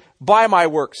faith by my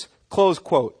works, close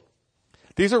quote?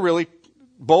 These are really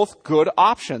both good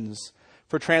options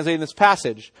for translating this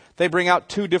passage. They bring out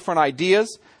two different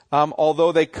ideas,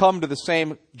 although they come to the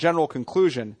same general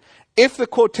conclusion. If the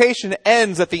quotation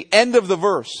ends at the end of the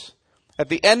verse, at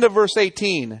the end of verse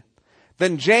 18,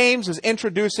 then James is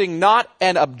introducing not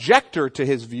an objector to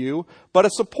his view, but a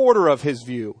supporter of his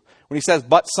view. When he says,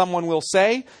 but someone will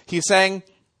say, he's saying,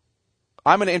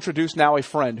 I'm going to introduce now a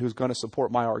friend who's going to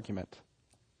support my argument.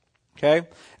 Okay?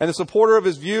 And the supporter of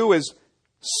his view is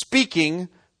speaking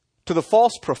to the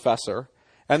false professor.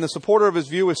 And the supporter of his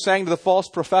view is saying to the false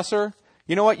professor,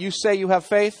 you know what? You say you have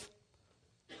faith.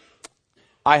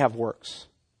 I have works.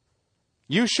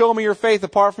 You show me your faith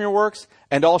apart from your works,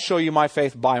 and I'll show you my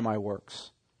faith by my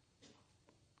works.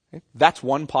 Okay? That's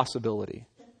one possibility.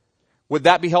 Would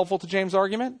that be helpful to James'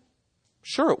 argument?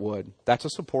 Sure it would. That's a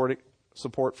support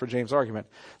for James' argument.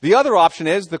 The other option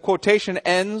is the quotation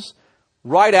ends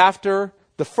right after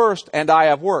the first, and I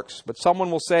have works. But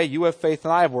someone will say, you have faith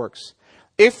and I have works.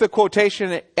 If the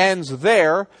quotation ends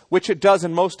there, which it does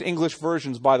in most English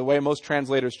versions, by the way, most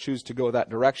translators choose to go that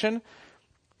direction,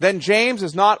 then James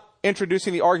is not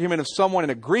introducing the argument of someone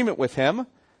in agreement with him,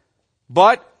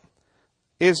 but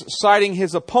is citing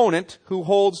his opponent who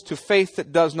holds to faith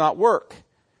that does not work.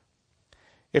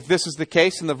 If this is the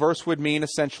case, then the verse would mean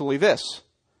essentially this.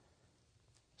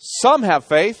 Some have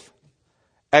faith,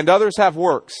 and others have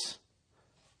works.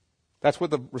 That's what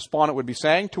the respondent would be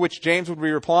saying, to which James would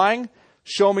be replying,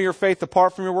 show me your faith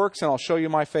apart from your works, and I'll show you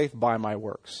my faith by my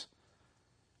works.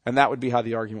 And that would be how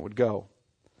the argument would go.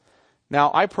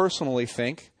 Now, I personally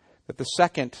think that the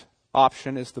second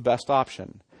option is the best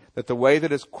option. That the way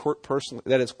that is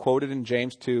quoted in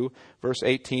James 2, verse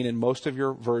 18, in most of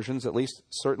your versions, at least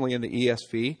certainly in the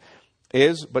ESV,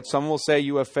 is, but some will say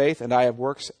you have faith and I have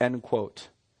works, end quote.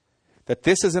 That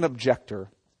this is an objector.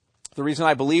 The reason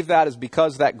I believe that is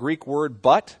because that Greek word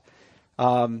but,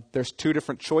 there's two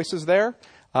different choices there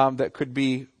that could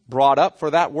be brought up for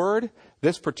that word.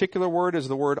 This particular word is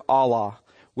the word Allah,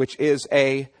 which is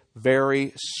a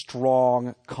very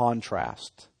strong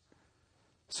contrast.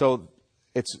 So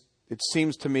it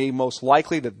seems to me most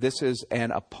likely that this is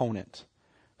an opponent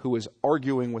who is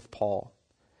arguing with Paul.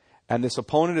 And this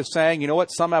opponent is saying, you know what,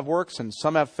 some have works and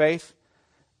some have faith.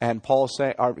 And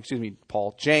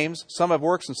James, some have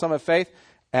works and some have faith.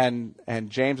 And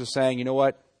James is saying, you know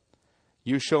what,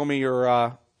 you show me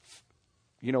your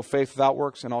faith without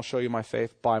works, and I'll show you my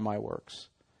faith by my works.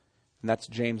 And that's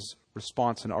James'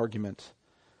 response and argument.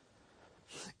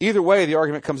 Either way, the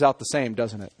argument comes out the same,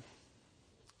 doesn't it?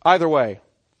 Either way.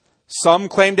 Some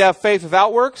claim to have faith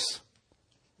without works,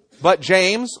 but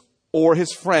James, or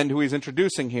his friend who he's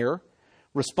introducing here,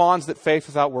 responds that faith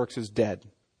without works is dead.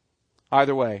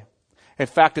 Either way. In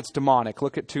fact, it's demonic.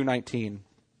 Look at 2:19.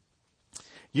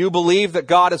 You believe that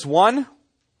God is one?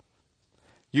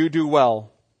 You do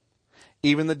well.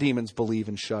 Even the demons believe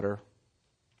and shudder.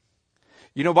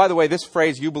 You know, by the way, this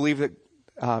phrase, you believe that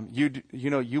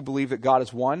you believe that God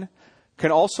is one,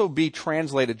 can also be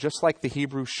translated just like the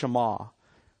Hebrew Shema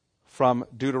from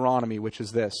Deuteronomy, which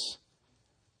is this.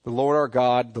 The Lord our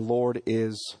God, the Lord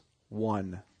is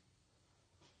one.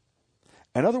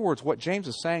 In other words, what James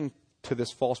is saying to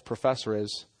this false professor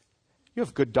is, you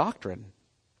have good doctrine.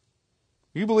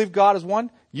 You believe God is one,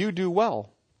 you do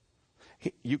well.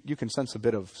 You can sense a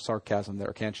bit of sarcasm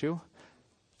there, can't you?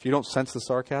 If you don't sense the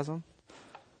sarcasm,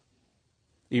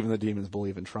 even the demons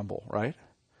believe and tremble, right?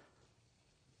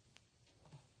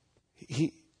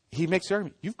 He makes the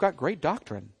argument, you've got great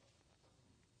doctrine.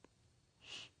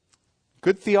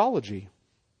 Good theology.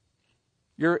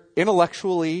 You're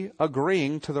intellectually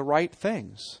agreeing to the right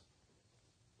things.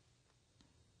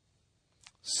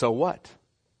 So what?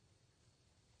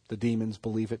 The demons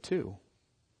believe it too.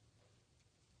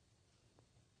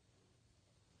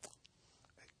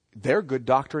 Their good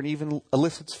doctrine even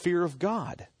elicits fear of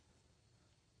God.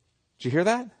 Did you hear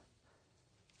that?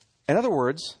 In other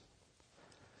words,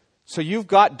 so you've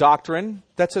got doctrine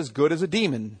that's as good as a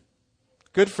demon.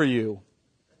 Good for you.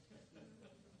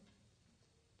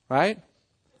 Right?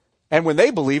 And when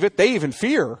they believe it, they even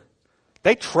fear.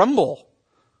 They tremble.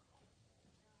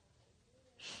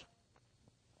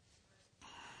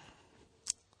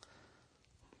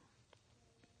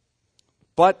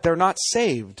 But they're not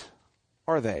saved,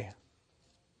 are they?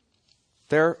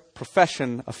 Their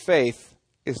profession of faith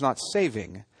is not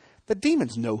saving. The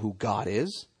demons know who God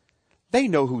is. They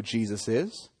know who Jesus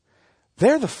is.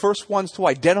 They're the first ones to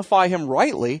identify him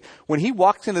rightly when he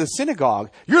walks into the synagogue.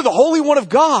 You're the Holy One of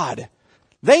God.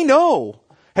 They know.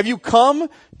 Have you come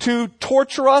to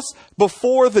torture us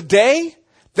before the day?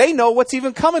 They know what's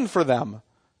even coming for them.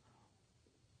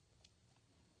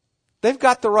 They've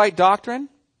got the right doctrine.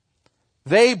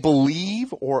 They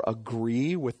believe or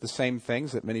agree with the same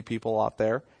things that many people out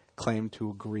there claim to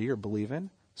agree or believe in.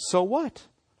 So what?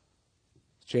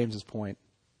 James's point.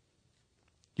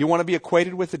 You want to be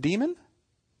equated with a demon?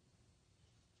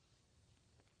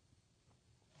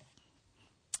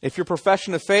 If your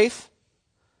profession of faith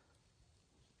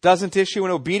doesn't issue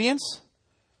in obedience,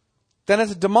 then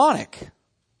it's demonic.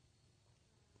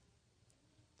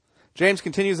 James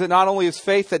continues that not only is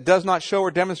faith that does not show or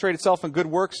demonstrate itself in good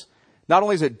works, not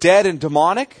only is it dead and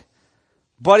demonic,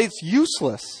 but it's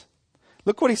useless.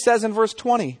 Look what he says in verse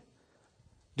 20.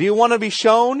 Do you want to be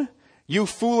shown, you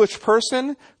foolish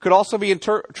person? Could also be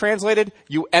translated,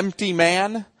 you empty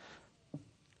man.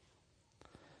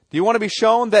 Do you want to be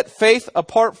shown that faith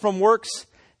apart from works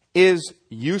is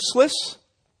useless?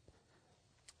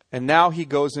 And now he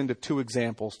goes into two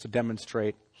examples to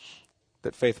demonstrate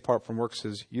that faith apart from works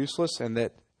is useless and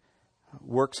that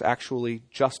works actually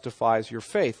justifies your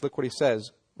faith. Look what he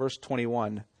says, verse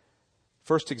 21.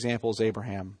 First example is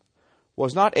Abraham.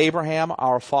 Was not Abraham,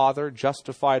 our father,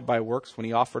 justified by works when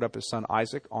he offered up his son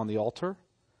Isaac on the altar?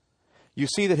 You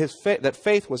see that that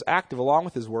faith was active along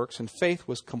with his works, and faith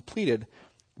was completed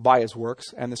by his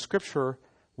works, and the scripture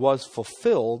was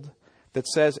fulfilled that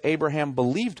says Abraham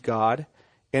believed God,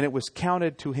 and it was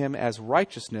counted to him as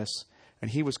righteousness,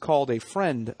 and he was called a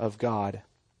friend of God.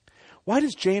 Why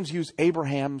does James use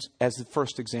Abraham's as the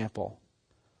first example?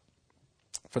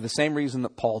 For the same reason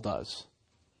that Paul does.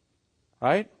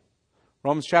 Right?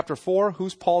 Romans chapter 4,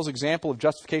 who's Paul's example of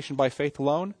justification by faith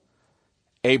alone?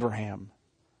 Abraham.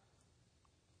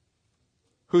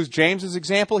 Who's James's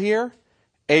example here?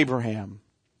 Abraham.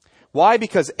 Why?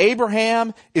 Because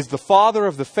Abraham is the father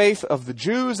of the faith of the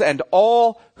Jews and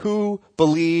all who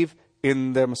believe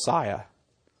in the Messiah.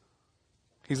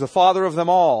 He's the father of them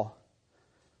all.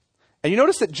 And you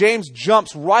notice that James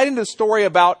jumps right into the story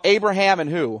about Abraham and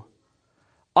who?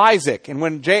 Isaac. And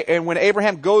when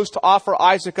Abraham goes to offer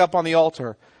Isaac up on the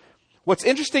altar. What's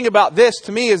interesting about this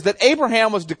to me is that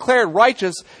Abraham was declared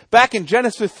righteous back in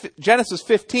Genesis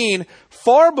 15,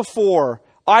 far before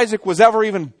Isaac was ever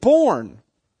even born.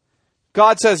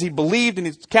 God says he believed and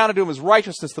it's counted to him as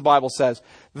righteousness, the Bible says.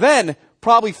 Then,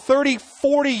 probably 30,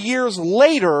 40 years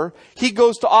later, he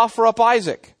goes to offer up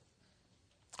Isaac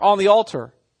on the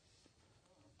altar.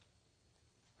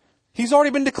 He's already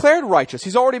been declared righteous.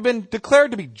 He's already been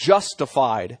declared to be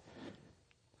justified.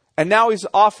 And now he's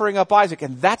offering up Isaac.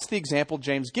 And that's the example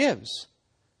James gives.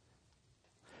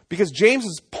 Because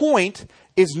James's point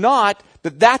is not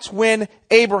that that's when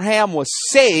Abraham was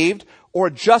saved or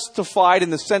justified in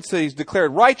the sense that he's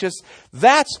declared righteous.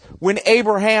 That's when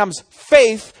Abraham's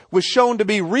faith was shown to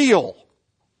be real.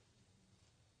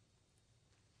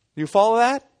 You follow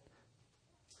that?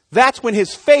 That's when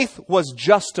his faith was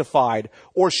justified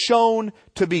or shown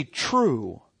to be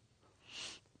true.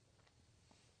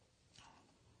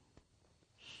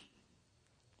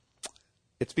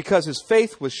 It's because his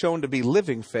faith was shown to be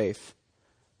living faith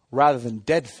rather than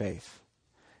dead faith.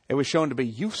 It was shown to be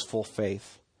useful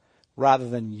faith rather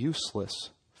than useless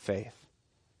faith.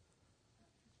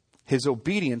 His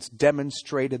obedience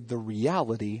demonstrated the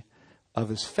reality of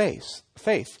his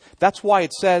faith. That's why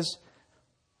it says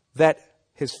that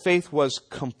his faith was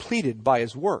completed by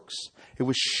his works. It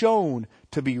was shown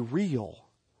to be real.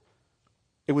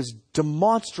 It was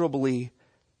demonstrably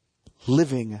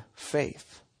living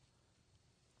faith,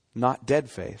 not dead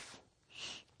faith.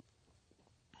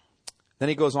 Then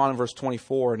he goes on in verse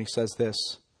 24 and he says this.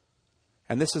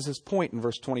 And this is his point in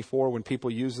verse 24 when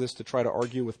people use this to try to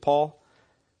argue with Paul.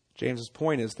 James's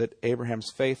point is that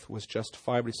Abraham's faith was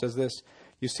justified. But he says this.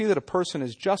 You see that a person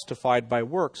is justified by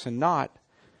works and not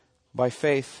by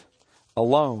faith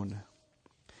alone.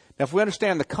 Now, if we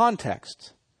understand the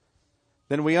context,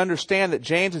 then we understand that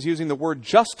James is using the word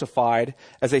justified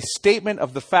as a statement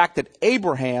of the fact that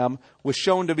Abraham was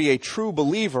shown to be a true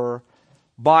believer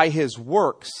by his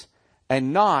works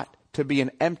and not to be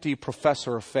an empty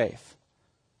professor of faith.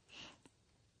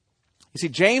 You see,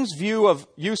 James' view of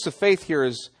use of faith here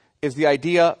is the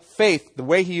idea, faith, the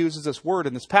way he uses this word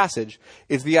in this passage,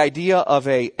 is the idea of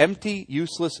a empty,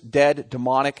 useless, dead,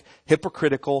 demonic,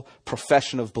 hypocritical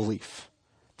profession of belief.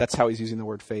 That's how he's using the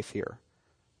word faith here.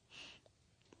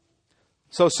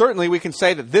 So certainly we can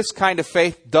say that this kind of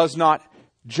faith does not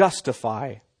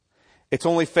justify. It's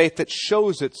only faith that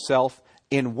shows itself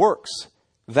in works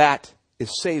that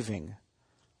is saving.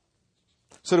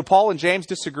 So do Paul and James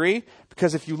disagree?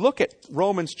 Because if you look at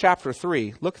Romans chapter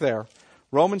 3, look there.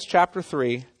 Romans chapter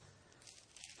 3,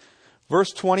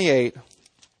 verse 28.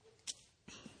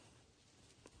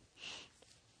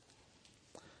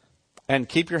 And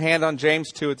keep your hand on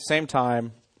James 2 at the same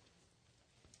time.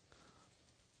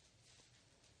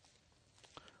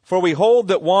 For we hold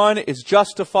that one is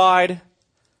justified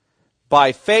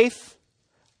by faith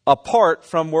apart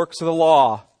from works of the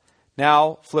law.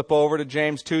 Now flip over to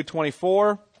James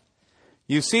 2:24.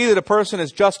 You see that a person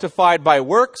is justified by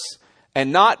works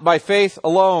and not by faith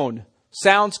alone.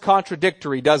 Sounds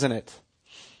contradictory, doesn't it?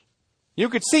 You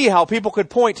could see how people could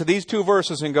point to these two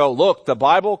verses and go, look, the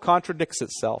Bible contradicts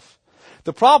itself.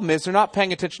 The problem is they're not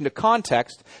paying attention to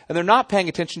context, and they're not paying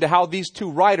attention to how these two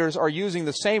writers are using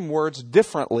the same words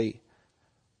differently.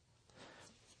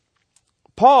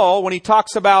 Paul, when he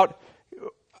talks about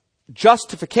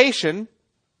justification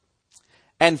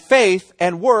and faith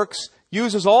and works,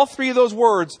 uses all three of those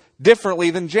words differently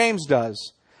than James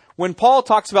does. When Paul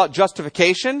talks about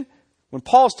justification, when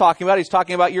Paul's talking about it, he's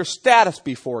talking about your status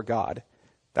before God.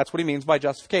 That's what he means by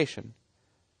justification.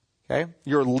 Okay?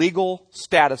 Your legal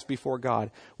status before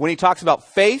God. When he talks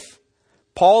about faith,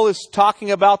 Paul is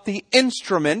talking about the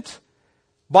instrument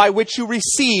by which you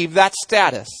receive that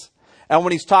status. And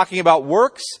when he's talking about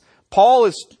works, Paul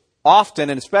is often,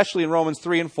 and especially in Romans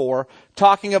 3 and 4,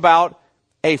 talking about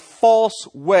a false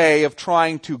way of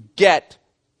trying to get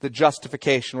the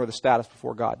justification or the status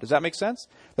before God. Does that make sense?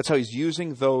 That's how he's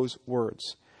using those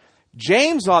words.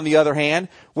 James, on the other hand,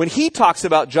 when he talks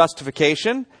about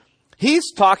justification,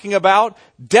 he's talking about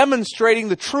demonstrating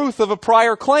the truth of a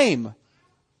prior claim.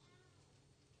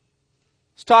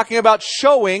 He's talking about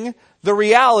showing the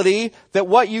reality that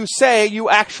what you say you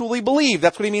actually believe.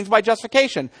 That's what he means by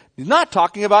justification. He's not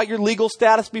talking about your legal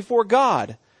status before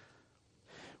God.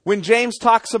 When James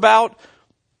talks about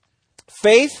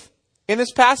faith in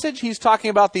this passage, he's talking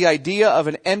about the idea of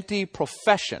an empty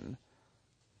profession,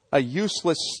 a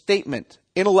useless statement,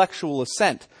 intellectual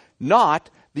assent, not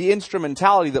the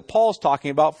instrumentality that Paul's talking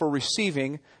about for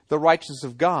receiving the righteousness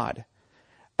of God.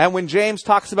 And when James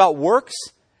talks about works,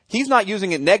 he's not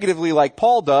using it negatively like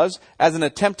Paul does as an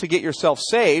attempt to get yourself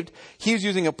saved. He's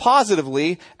using it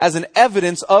positively as an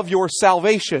evidence of your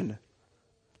salvation.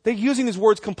 They're using these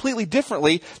words completely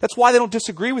differently. That's why they don't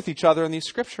disagree with each other in these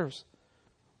scriptures.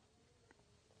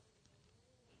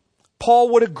 Paul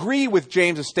would agree with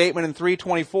James' statement in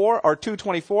 3:24 or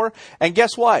 2:24, and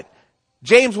guess what?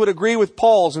 James would agree with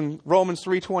Paul's in Romans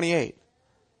 3:28.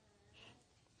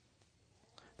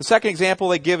 The second example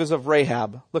they give is of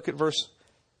Rahab. Look at verse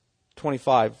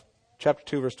 25, chapter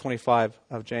 2, verse 25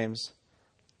 of James.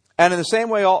 And in the same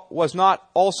way was not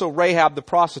also Rahab the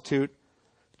prostitute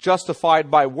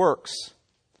justified by works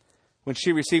when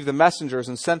she received the messengers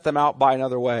and sent them out by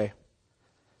another way.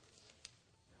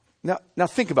 Now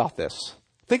think about this.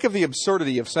 Think of the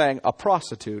absurdity of saying a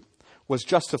prostitute was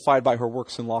justified by her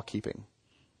works in law keeping.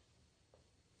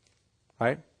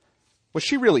 Right? Was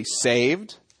she really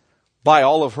saved by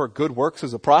all of her good works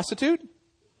as a prostitute?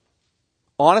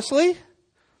 Honestly?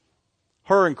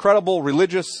 Her incredible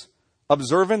religious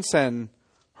observance and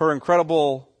her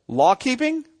incredible law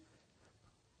keeping?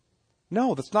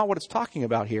 No, that's not what it's talking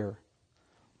about here.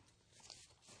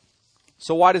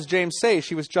 So why does James say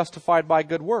she was justified by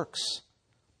good works?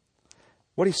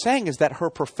 What he's saying is that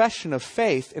her profession of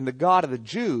faith in the God of the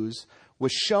Jews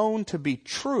was shown to be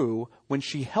true when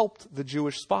she helped the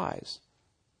Jewish spies.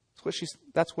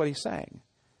 That's what he's saying.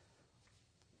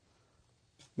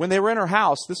 When they were in her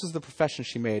house, this is the profession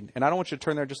she made. And I don't want you to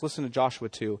turn there, just listen to Joshua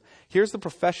 2. Here's the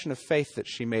profession of faith that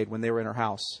she made when they were in her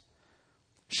house.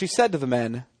 She said to the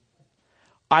men,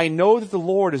 I know that the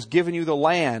Lord has given you the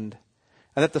land,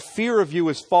 and that the fear of you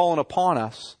has fallen upon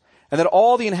us, and that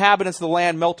all the inhabitants of the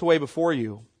land melt away before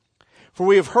you. For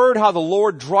we have heard how the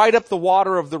Lord dried up the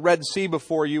water of the Red Sea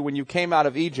before you when you came out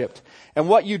of Egypt, and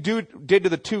what you did to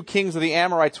the two kings of the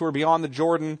Amorites who were beyond the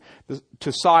Jordan,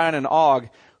 to Sihon and Og,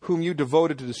 whom you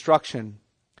devoted to destruction.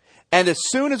 And as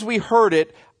soon as we heard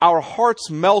it, our hearts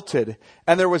melted,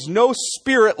 and there was no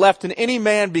spirit left in any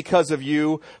man because of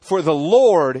you, for the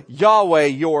Lord, Yahweh,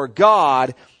 your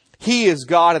God, He is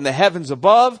God in the heavens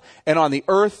above and on the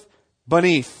earth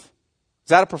beneath. Is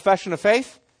that a profession of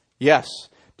faith? Yes.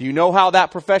 Do you know how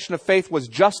that profession of faith was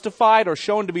justified or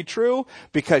shown to be true?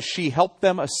 Because she helped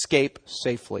them escape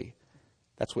safely.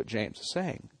 That's what James is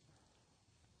saying.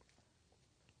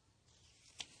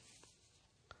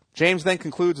 James then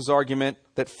concludes his argument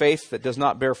that faith that does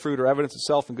not bear fruit or evidence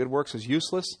itself in good works is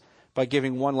useless by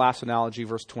giving one last analogy,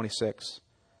 verse 26.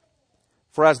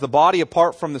 For as the body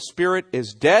apart from the spirit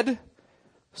is dead,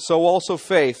 so also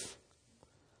faith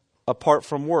apart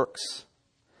from works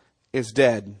is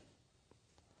dead.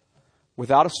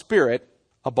 Without a spirit,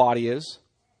 a body is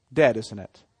dead, isn't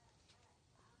it?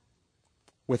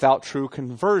 Without true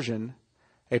conversion,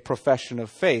 a profession of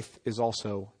faith is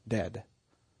also dead.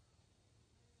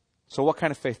 So what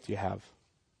kind of faith do you have?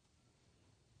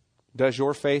 Does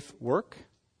your faith work?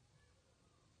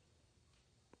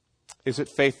 Is it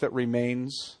faith that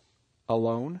remains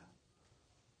alone?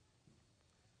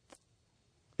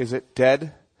 Is it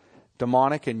dead,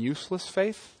 demonic, and useless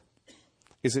faith?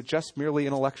 Is it just merely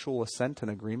intellectual assent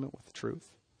and agreement with the truth?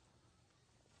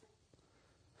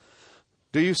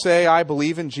 Do you say, I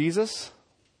believe in Jesus,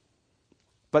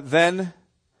 but then,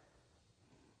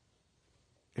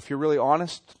 if you're really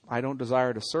honest, I don't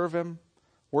desire to serve Him,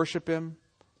 worship Him,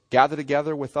 gather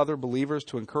together with other believers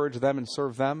to encourage them and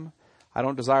serve them. I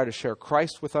don't desire to share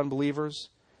Christ with unbelievers.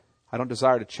 I don't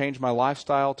desire to change my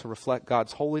lifestyle to reflect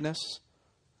God's holiness.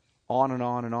 On and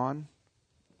on and on.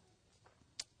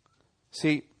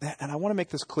 See, and I want to make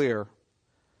this clear.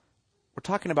 We're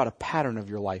talking about a pattern of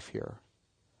your life here.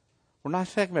 We're not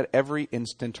talking about every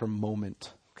instant or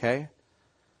moment, okay?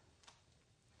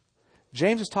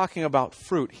 James is talking about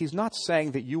fruit. He's not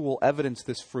saying that you will evidence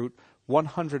this fruit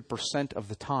 100% of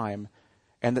the time,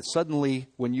 and that suddenly,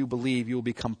 when you believe, you will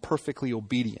become perfectly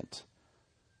obedient.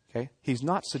 Okay? He's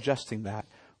not suggesting that.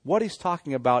 What he's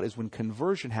talking about is when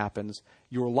conversion happens,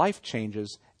 your life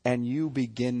changes, and you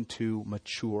begin to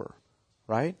mature.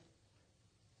 Right?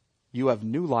 You have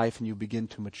new life, and you begin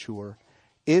to mature.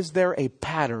 Is there a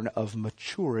pattern of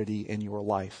maturity in your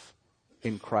life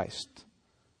in Christ?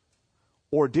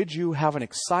 Or did you have an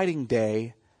exciting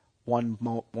day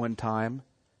one time,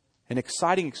 an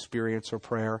exciting experience or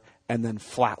prayer, and then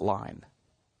flatline?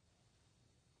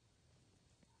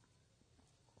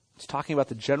 It's talking about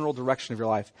the general direction of your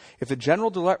life. If the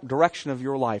general direction of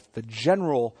your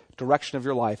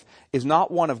life is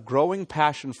not one of growing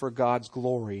passion for God's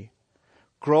glory,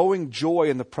 growing joy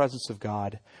in the presence of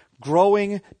God,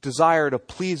 growing desire to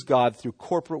please God through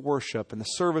corporate worship and the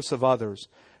service of others,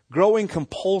 growing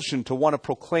compulsion to want to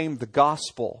proclaim the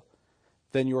gospel,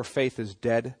 then your faith is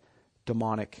dead,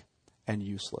 demonic, and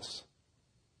useless.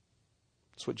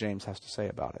 That's what James has to say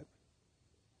about it.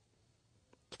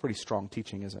 It's pretty strong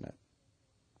teaching, isn't it?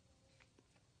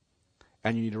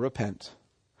 And you need to repent,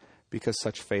 because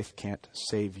such faith can't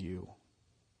save you.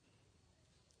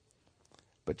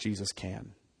 But Jesus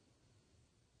can.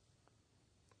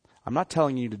 I'm not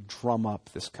telling you to drum up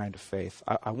this kind of faith.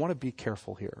 I want to be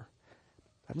careful here.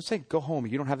 I'm not saying go home.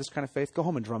 You don't have this kind of faith, go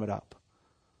home and drum it up.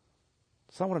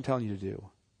 That's not what I'm telling you to do.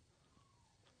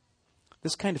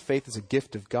 This kind of faith is a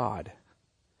gift of God.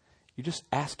 You just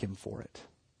ask Him for it.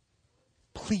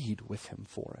 Plead with Him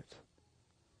for it.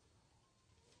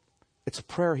 It's a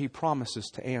prayer He promises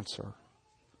to answer,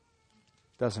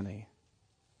 doesn't He?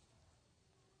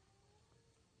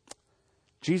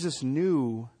 Jesus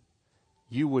knew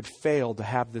you would fail to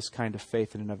have this kind of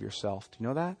faith in and of yourself. Do you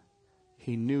know that?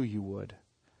 He knew you would.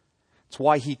 It's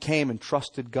why He came and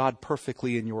trusted God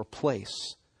perfectly in your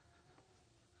place.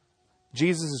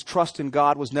 Jesus' trust in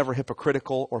God was never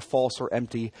hypocritical or false or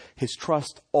empty. His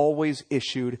trust always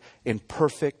issued in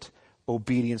perfect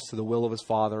obedience to the will of His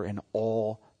Father in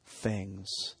all things.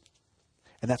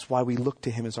 And that's why we look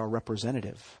to Him as our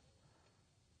representative.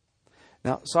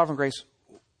 Now, Sovereign Grace,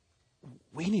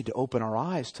 we need to open our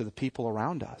eyes to the people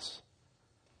around us.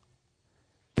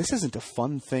 This isn't a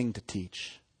fun thing to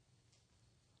teach.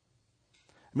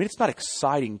 I mean, it's not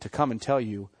exciting to come and tell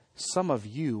you, some of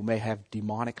you may have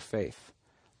demonic faith.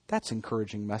 That's an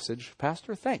encouraging message,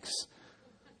 Pastor. Thanks.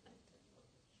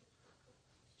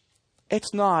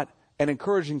 It's not an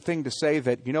encouraging thing to say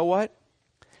that, you know what?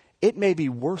 It may be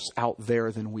worse out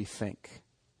there than we think.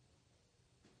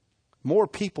 More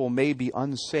people may be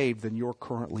unsaved than you're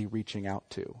currently reaching out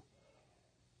to.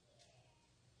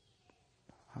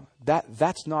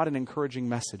 That's not an encouraging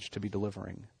message to be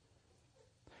delivering.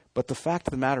 But the fact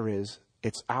of the matter is,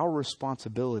 it's our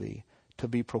responsibility to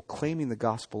be proclaiming the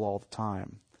gospel all the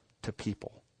time to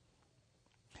people.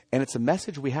 And it's a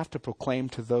message we have to proclaim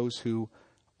to those who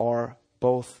are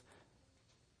both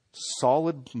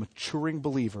solid, maturing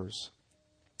believers,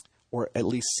 or at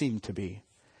least seem to be,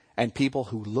 and people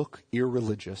who look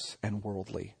irreligious and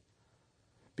worldly.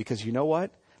 Because you know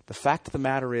what? The fact of the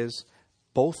matter is,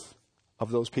 both of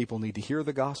those people need to hear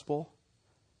the gospel,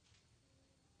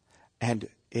 and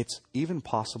it's even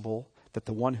possible that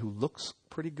the one who looks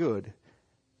pretty good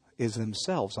is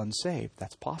themselves unsaved.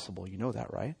 That's possible. You know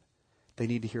that, right? They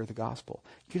need to hear the gospel.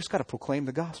 You just got to proclaim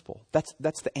the gospel.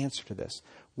 That's the answer to this.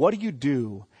 What do you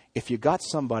do if you got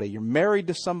somebody, you're married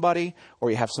to somebody, or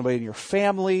you have somebody in your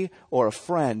family or a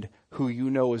friend who you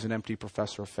know is an empty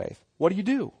professor of faith? What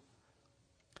do?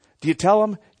 Do you tell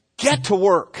him, get to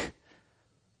work?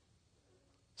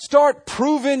 Start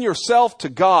proving yourself to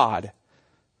God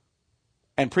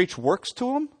and preach works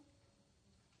to him?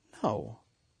 No.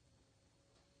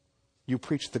 You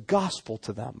preach the gospel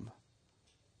to them.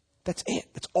 That's it.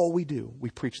 That's all we do. We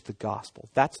preach the gospel.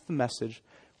 That's the message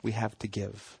we have to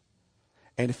give.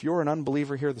 And if you're an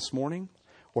unbeliever here this morning,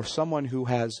 or someone who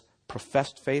has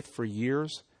professed faith for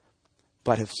years,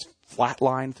 but has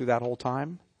flatlined through that whole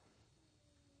time,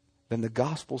 then the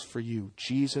gospel's for you.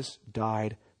 Jesus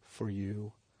died for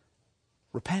you.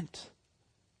 Repent.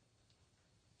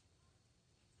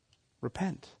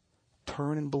 Repent.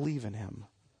 Turn and believe in him,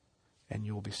 and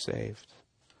you will be saved.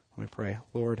 Let me pray.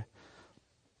 Lord,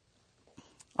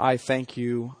 I thank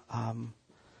you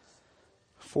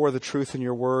for the truth in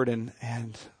your word,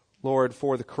 and Lord,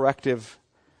 for the corrective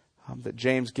that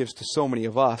James gives to so many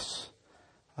of us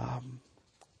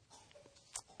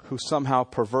who somehow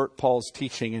pervert Paul's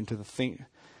teaching into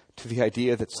the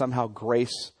idea that somehow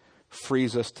grace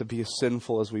frees us to be as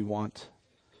sinful as we want.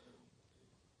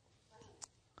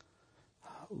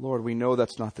 Lord, we know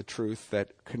that's not the truth,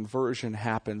 that conversion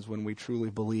happens when we truly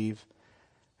believe.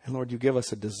 And Lord, you give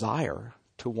us a desire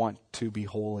to want to be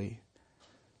holy.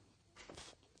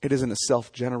 It isn't a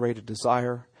self-generated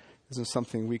desire. It isn't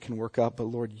something we can work up, but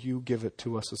Lord, you give it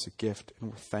to us as a gift, and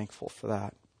we're thankful for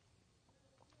that.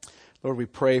 Lord, we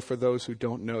pray for those who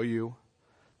don't know you,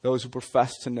 those who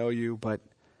profess to know you, but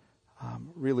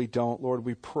really don't. Lord,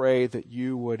 we pray that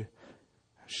you would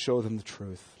show them the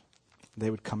truth. They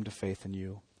would come to faith in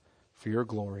you for your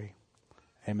glory.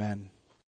 Amen.